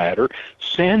civil matter.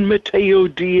 San Mateo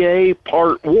DA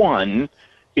Part 1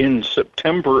 in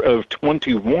September of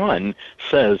 21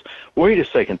 says, wait a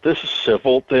second, this is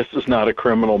civil. This is not a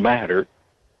criminal matter.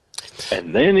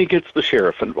 And then he gets the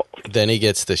sheriff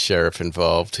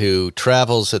involved. Who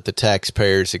travels at the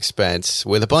taxpayer's expense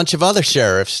with a bunch of other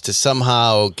sheriffs to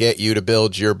somehow get you to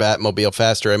build your Batmobile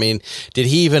faster. I mean, did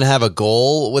he even have a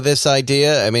goal with this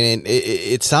idea? I mean,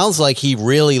 it sounds like he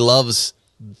really loves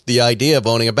the idea of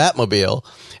owning a Batmobile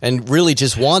and really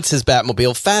just wants his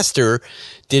Batmobile faster.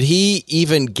 Did he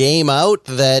even game out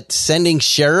that sending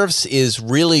sheriffs is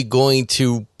really going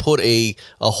to put a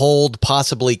hold,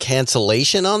 possibly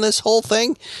cancellation on this whole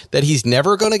thing? That he's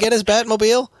never going to get his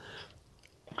Batmobile?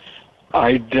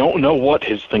 I don't know what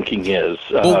his thinking is.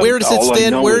 Well, where does it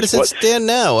stand? Where does it stand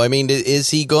now? I mean, is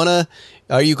he gonna?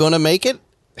 Are you gonna make it?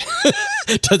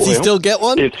 Does he still get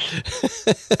one?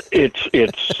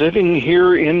 It's sitting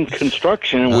here in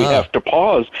construction, and we have to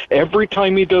pause every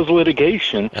time he does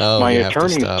litigation. My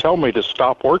attorneys tell me to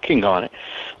stop working on it.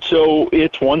 So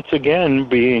it's once again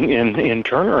being in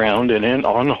turnaround and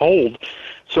on hold.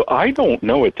 So I don't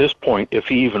know at this point if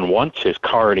he even wants his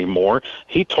car anymore.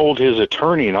 He told his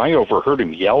attorney, and I overheard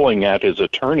him yelling at his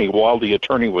attorney while the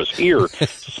attorney was here,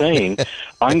 saying,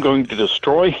 I'm going to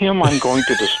destroy him. I'm going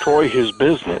to destroy his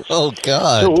business. Oh,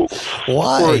 God. So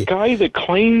why? For a guy that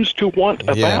claims to want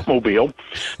a Batmobile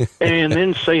and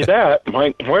then say that,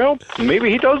 well, maybe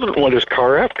he doesn't want his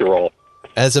car after all.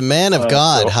 As a man of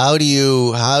God, how do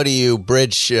you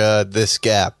bridge this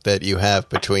gap that you have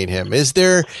between him? Is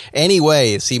there any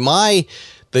way? See,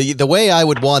 the way I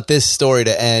would want this story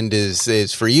to end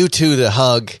is for you two to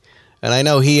hug, and I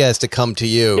know he has to come to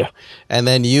you, and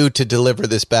then you to deliver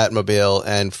this Batmobile,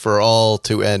 and for all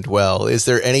to end well. Is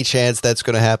there any chance that's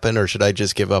going to happen, or should I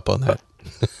just give up on that?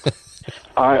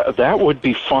 That would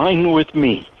be fine with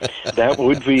me. That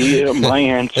would be my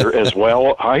answer as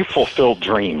well. I fulfill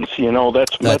dreams.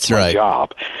 That's my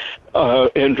job.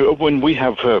 And when we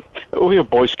have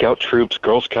Boy Scout troops,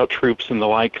 Girl Scout troops, and the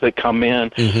like that come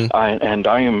in, and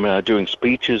I am doing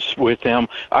speeches with them.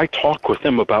 I talk with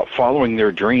them about following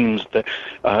their dreams. That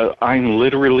I'm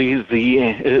literally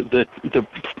the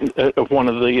one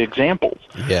of the examples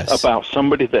about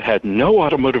somebody that had no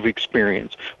automotive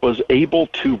experience was able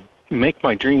to make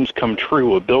my dreams come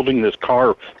true of building this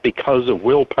car because of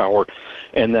willpower,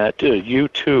 and that you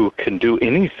too can do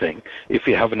anything. If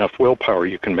you have enough willpower,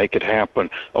 you can make it happen,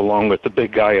 along with the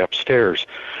big guy upstairs.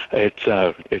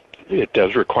 It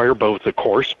does require both, of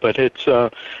course, but it's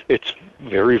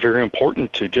very, very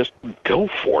important to just go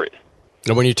for it.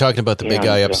 And when you're talking about the big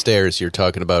guy upstairs, you're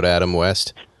talking about Adam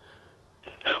West?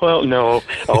 Well, no,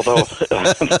 although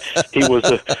he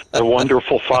was a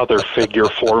wonderful father figure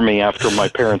for me after my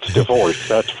parents' divorce,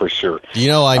 that's for sure. You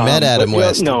know, I met Adam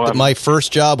West. No, my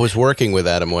first job was working with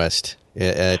Adam West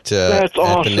at the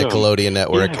Nickelodeon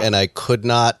Network, and I could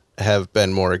not have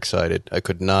been more excited. I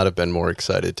could not have been more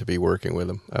excited to be working with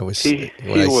him. He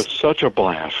was such a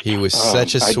blast. He was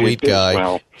such a sweet guy.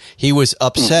 Well. He was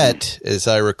upset, as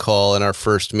I recall, in our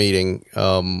first meeting,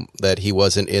 that he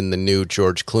wasn't in the new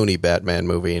George Clooney Batman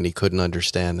movie, and he couldn't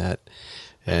understand that.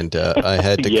 And I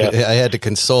had to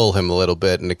console him a little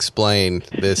bit and explain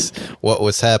what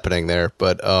was happening there.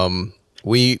 But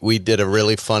we did a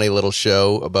really funny little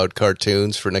show about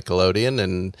cartoons for Nickelodeon,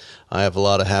 and I have a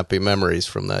lot of happy memories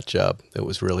from that job. It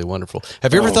was really wonderful.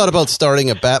 Have you ever thought about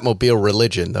starting a Batmobile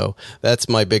religion, though? That's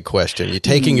my big question. You're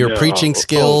taking your preaching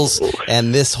skills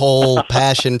and this whole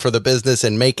passion for the business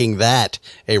and making that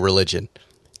a religion,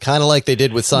 kind of like they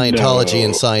did with Scientology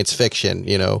and science fiction,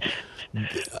 you know.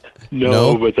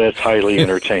 No, but that's highly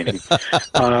entertaining.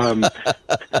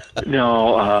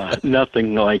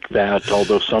 Nothing like that,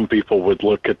 although some people would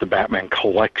look at the Batman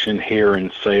collection here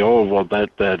and say, oh, well,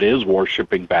 that is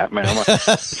worshiping Batman.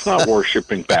 It's not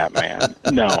worshiping Batman.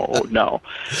 No.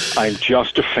 I'm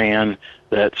just a fan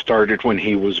that started when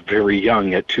he was very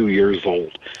young at 2 years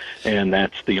old. And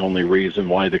that's the only reason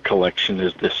why the collection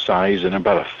is this size, and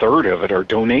about a third of it are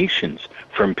donations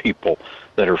from people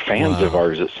that are fans of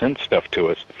ours that send stuff to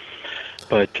us.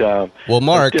 But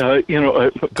Mark, go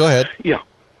ahead. Yeah,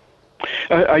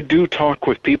 I do talk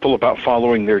with people about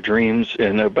following their dreams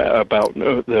and about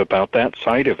that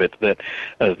side of it,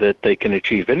 that they can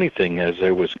achieve anything, as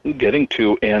I was getting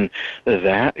to, and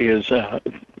that is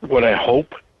what I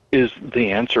hope is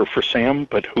the answer for Sam.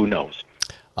 But who knows?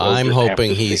 I'm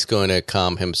hoping he's going to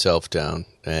calm himself down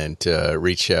and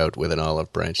reach out with an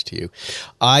olive branch to you.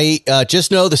 I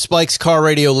just know the Spikes Car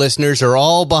Radio listeners are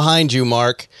all behind you,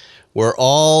 Mark. We're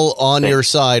all on your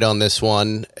side on this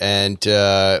one, and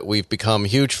we've become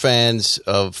huge fans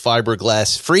of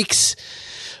Fiberglass Freaks,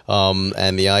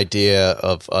 and the idea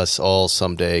of us all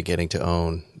someday getting to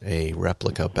own a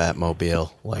replica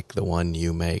Batmobile like the one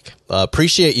you make.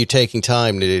 Appreciate you taking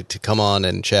time to come on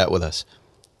and chat with us.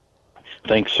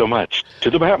 Thanks so much.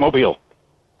 To the Batmobile.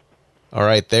 All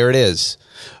right, there it is.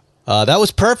 That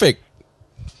was perfect.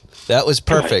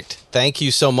 Thank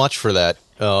you so much for that.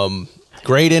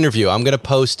 Great interview. I'm going to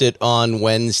post it on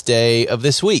Wednesday of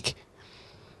this week.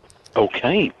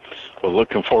 Okay. Well,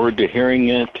 looking forward to hearing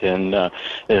it, and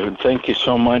thank you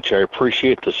so much. I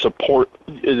appreciate the support.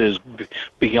 It is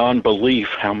beyond belief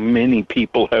how many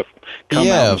people have come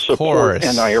out and support,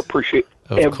 and I appreciate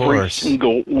every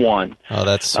single one. Oh,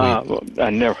 that's sweet. I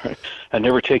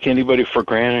never take anybody for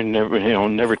granted.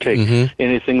 Never take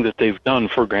anything that they've done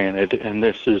for granted, and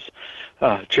this is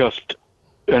just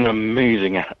an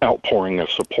amazing outpouring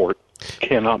of support.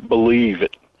 Cannot believe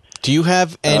it. Do you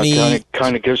have any...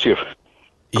 kind of gives you...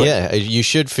 Yeah, you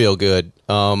should feel good.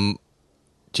 Do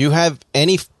you have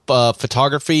any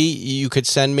photography you could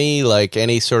send me, like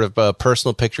any sort of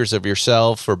personal pictures of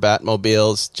yourself or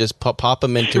Batmobiles? Just pop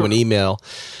them into an email,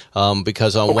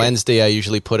 because on Wednesday I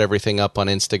usually put everything up on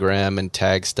Instagram and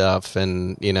tag stuff,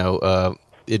 and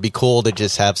it'd be cool to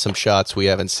just have some shots we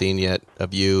haven't seen yet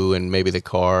of you and maybe the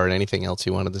car and anything else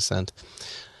you wanted to send.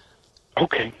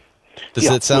 Okay. Does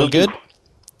that sound good?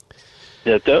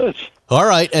 It does. All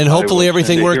right, and hopefully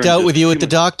everything worked out with you at the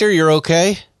doctor. You're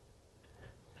okay?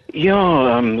 Yeah,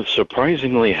 I'm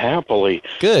surprisingly happily.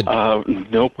 Good.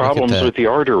 No problems with the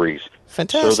arteries.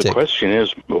 Fantastic. So the question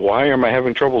is, why am I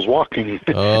having troubles walking?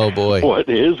 Oh, boy. What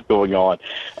is going on?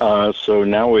 So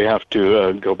now we have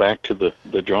to go back to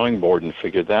the drawing board and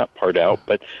figure that part out,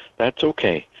 but that's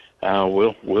okay.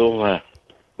 We'll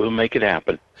make it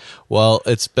happen. Well,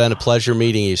 it's been a pleasure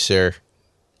meeting you, sir.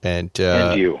 And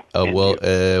you.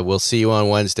 We'll see you on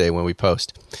Wednesday when we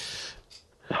post.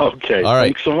 Okay. All right.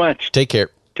 Thanks so much. Take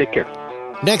care. Take care.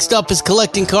 Next up is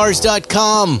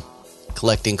CollectingCars.com.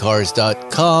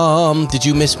 CollectingCars.com. Did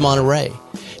you miss Monterey?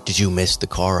 Did you miss the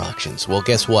car auctions? Well,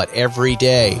 guess what? Every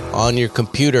day on your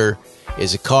computer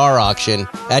is a car auction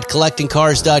at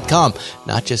CollectingCars.com.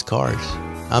 Not just cars.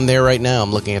 I'm there right now.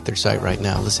 I'm looking at their site right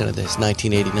now. Listen to this.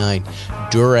 1989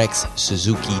 Durex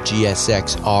Suzuki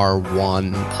GSX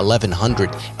R1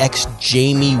 1100 X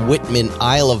Jamie Whitman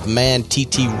Isle of Man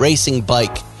TT racing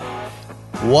bike.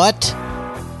 What?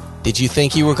 Did you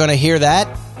think you were going to hear that?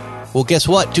 Well, guess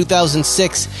what?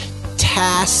 2006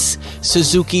 TAS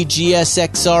Suzuki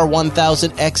GSX-R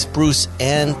 1000 X Bruce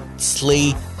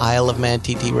Ansley Isle of Man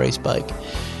TT race bike.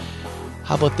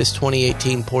 How about this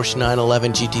 2018 Porsche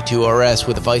 911 GT2 RS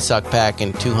with a Weissach pack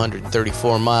and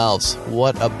 234 miles?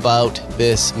 What about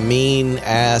this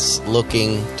mean-ass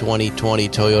looking 2020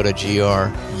 Toyota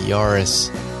GR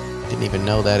Yaris? Didn't even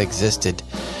know that existed.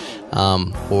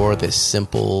 Or this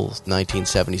simple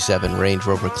 1977 Range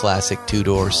Rover Classic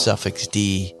two-door Suffix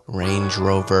D Range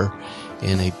Rover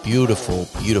in a beautiful,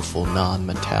 beautiful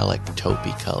non-metallic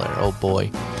taupey color. Oh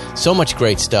boy, so much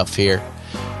great stuff here.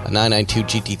 A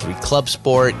 992 GT3 Club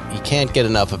Sport. You can't get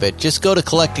enough of it. Just go to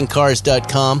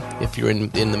collectingcars.com if you're in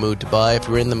the mood to buy, if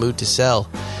you're in the mood to sell.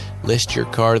 List your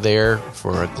car there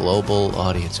for a global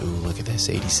audience. Ooh, look at this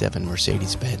 87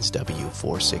 Mercedes-Benz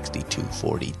W460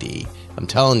 240D. I'm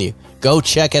telling you, go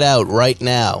check it out right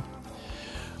now.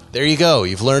 There you go.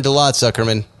 You've learned a lot,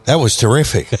 Zuckerman. That was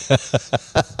terrific.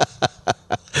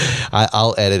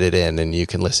 I'll edit it in, and you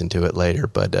can listen to it later.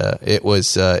 But it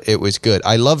was good.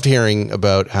 I loved hearing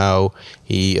about how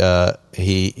he pulled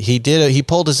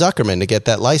a Zuckerman to get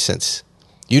that license.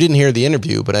 You didn't hear the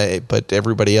interview, but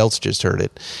everybody else just heard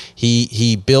it.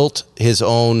 He built his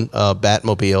own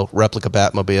Batmobile, replica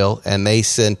Batmobile, and they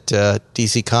sent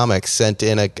DC Comics sent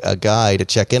in a guy to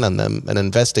check in on them, an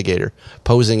investigator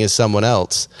posing as someone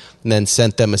else, and then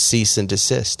sent them a cease and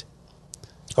desist.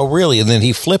 Oh, really? And then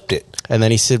he flipped it. And then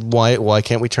he said, why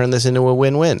can't we turn this into a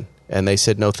win-win? And they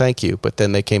said, no, thank you. But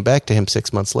then they came back to him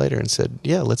 6 months later and said,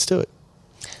 yeah, let's do it.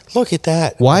 Look at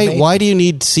that. Why do you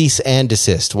need cease and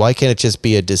desist? Why can't it just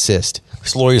be a desist?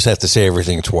 Because lawyers have to say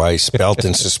everything twice. Belt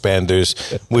and suspenders.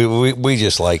 We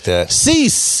just like that.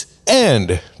 Cease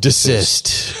and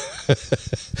desist.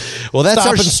 Well,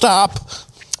 that's stop.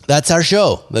 That's our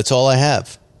show. That's all I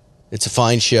have. It's a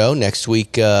fine show. Next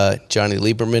week, Johnny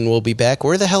Lieberman will be back.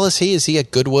 Where the hell is he? Is he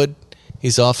at Goodwood?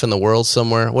 He's off in the world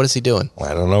somewhere. What is he doing?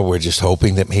 I don't know. We're just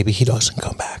hoping that maybe he doesn't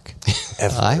come back.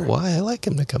 Why? I like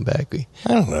him to come back.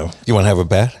 I don't know. You want to have a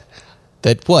bet?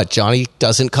 That what? Johnny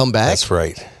doesn't come back? That's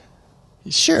right.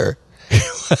 Sure.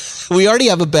 We already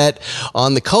have a bet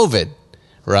on the COVID,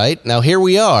 right? Now, here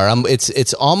we are.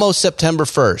 It's almost September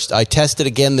 1st. I tested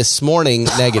again this morning,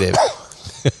 negative.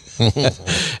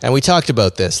 And we talked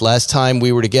about this. Last time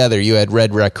we were together, you had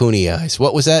red raccoony eyes.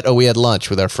 What was that? Oh, we had lunch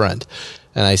with our friend.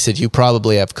 And I said, you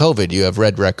probably have COVID. You have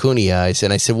red raccoony eyes.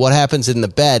 And I said, what happens in the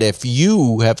bet if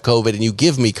you have COVID and you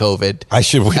give me COVID? I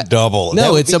should win double.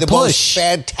 No, it's a push.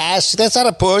 Fantastic. That's not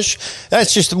a push.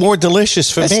 That's just more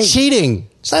delicious for me. That's cheating.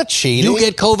 It's not cheating. You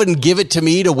get COVID and give it to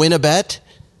me to win a bet?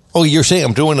 Oh, you're saying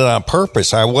I'm doing it on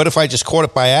purpose. What if I just caught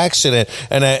it by accident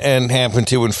and happened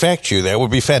to infect you? That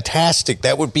would be fantastic.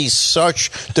 That would be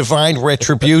such divine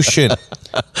retribution.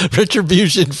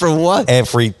 Retribution for what?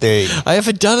 Everything. I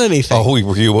haven't done anything. Oh,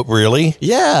 you really?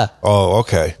 Yeah. Oh,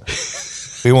 okay.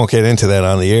 We won't get into that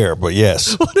on the air, but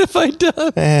yes. What have I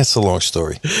done? It's a long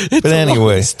story. It's but anyway,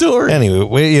 a long story.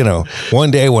 Anyway,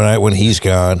 one day when he's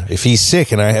gone, if he's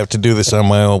sick and I have to do this on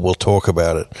my own, we'll talk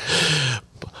about it.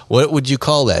 What would you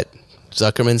call that?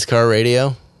 Zuckerman's Car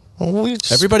Radio?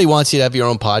 Everybody wants you to have your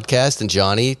own podcast and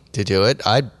Johnny to do it.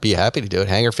 I'd be happy to do it.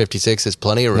 Hangar 56 has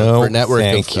plenty of room for a network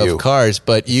of cars.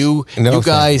 But you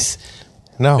guys,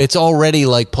 it's already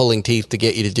like pulling teeth to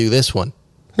get you to do this one.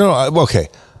 No, okay.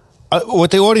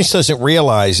 What the audience doesn't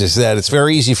realize is that it's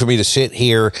very easy for me to sit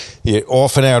here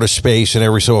off and out of space and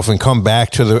every so often come back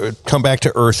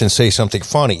to Earth and say something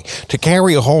funny. To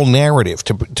carry a whole narrative,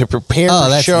 to prepare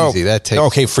the show. Easy.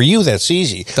 Okay, for you that's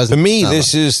easy. For me,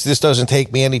 this doesn't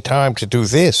take me any time to do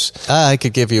this. I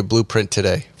could give you a blueprint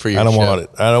today for your show. I don't want it.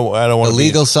 I don't want the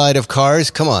legal side of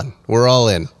cars. Come on, we're all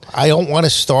in. I don't want to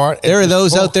start. There are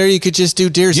those out there you could just do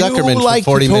Dear Zuckerman for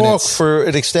 40 minutes. You like to talk for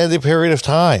an extended period of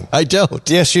time. I don't.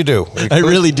 Yes, you do. I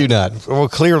really do not. Well,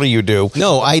 clearly you do.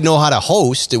 No, I know how to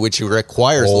host, which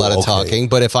requires a lot of talking.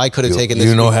 But if I could have taken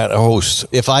this, how to host.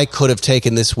 If I could have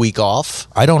taken this week off,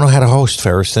 I don't know how to host,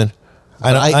 Ferriston.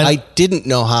 I didn't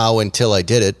know how until I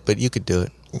did it. But you could do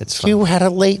it. It's fun. You had a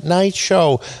late night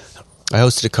show. I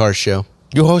hosted a car show.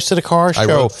 You hosted a car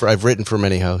show. I've written for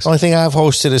many hosts. The only thing I've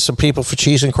hosted is some people for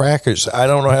cheese and crackers. I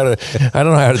don't know how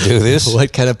to do this.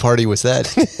 What kind of party was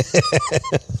that?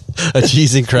 A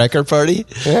cheese and cracker party?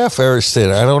 Yeah,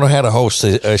 Ferriston. I don't know how to host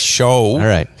a show. All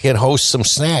right. You can host some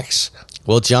snacks.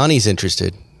 Well, Johnny's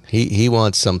interested. He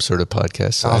wants some sort of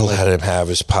podcast. So I'll let him have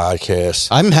his podcast.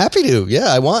 I'm happy to. Yeah,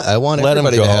 I want let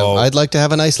everybody him go. to have. I'd like to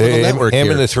have a nice little network him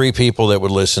here. And the 3 people that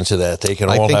would listen to that, they can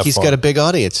all have fun. I think he's got a big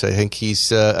audience. I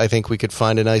think we could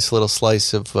find a nice little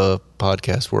slice of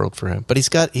podcast world for him. But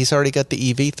he's already got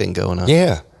the EV thing going on.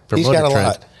 Yeah, he's got a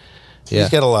lot. Yeah. He's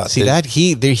got a lot. See that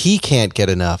he can't get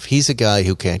enough. He's a guy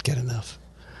who can't get enough.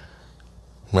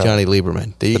 Well, Johnny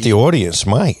Lieberman. But the audience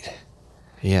might.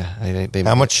 Yeah,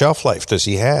 How much shelf life does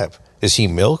he have? Is he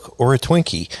milk or a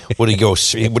Twinkie? Would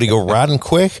he go rotten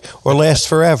quick or last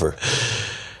forever?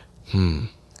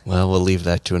 Well, we'll leave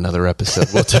that to another episode.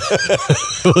 We'll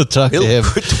talk to him.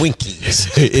 Milk or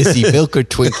Twinkies? Is he milk or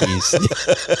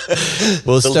Twinkies?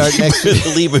 We'll start next week.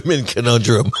 The Lieberman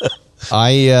conundrum.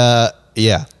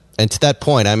 Yeah. And to that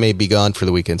point, I may be gone for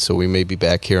the weekend, so we may be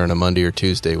back here on a Monday or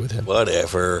Tuesday with him.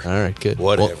 Whatever. All right, good.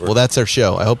 Whatever. Well, that's our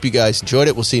show. I hope you guys enjoyed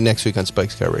it. We'll see you next week on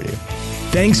Spike's Car Radio.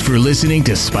 Thanks for listening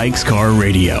to Spike's Car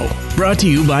Radio, brought to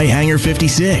you by Hangar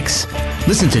 56.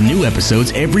 Listen to new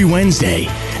episodes every Wednesday,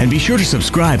 and be sure to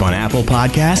subscribe on Apple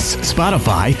Podcasts,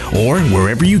 Spotify, or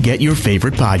wherever you get your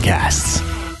favorite podcasts.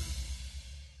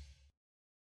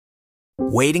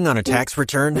 Waiting on a tax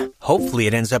return? Hopefully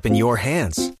it ends up in your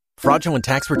hands. Fraudulent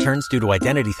tax returns due to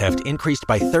identity theft increased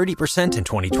by 30% in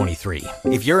 2023.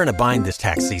 If you're in a bind this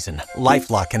tax season,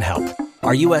 LifeLock can help.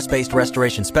 Our U.S.-based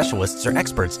restoration specialists are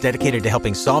experts dedicated to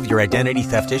helping solve your identity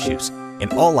theft issues.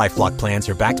 And all LifeLock plans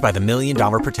are backed by the $1 Million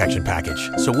Protection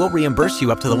Package. So we'll reimburse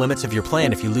you up to the limits of your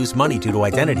plan if you lose money due to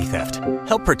identity theft.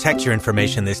 Help protect your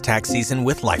information this tax season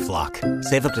with LifeLock.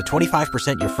 Save up to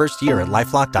 25% your first year at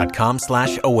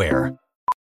LifeLock.com/aware.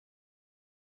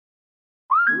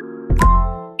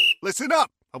 Listen up.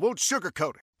 I won't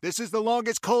sugarcoat it. This is the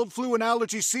longest cold, flu, and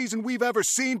allergy season we've ever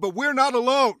seen, but we're not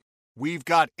alone. We've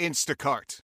got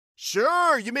Instacart.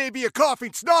 Sure, you may be a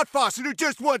coughing snot faucet who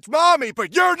just wants mommy,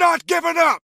 but you're not giving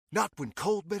up. Not when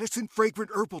cold medicine, fragrant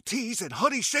herbal teas, and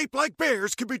honey shaped like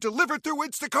bears can be delivered through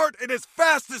Instacart in as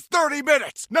fast as 30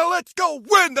 minutes. Now let's go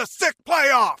win the sick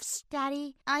playoffs.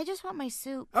 Daddy, I just want my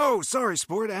soup. Oh, sorry,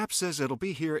 sport. App says it'll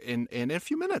be here in a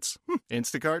few minutes.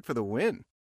 Instacart for the win.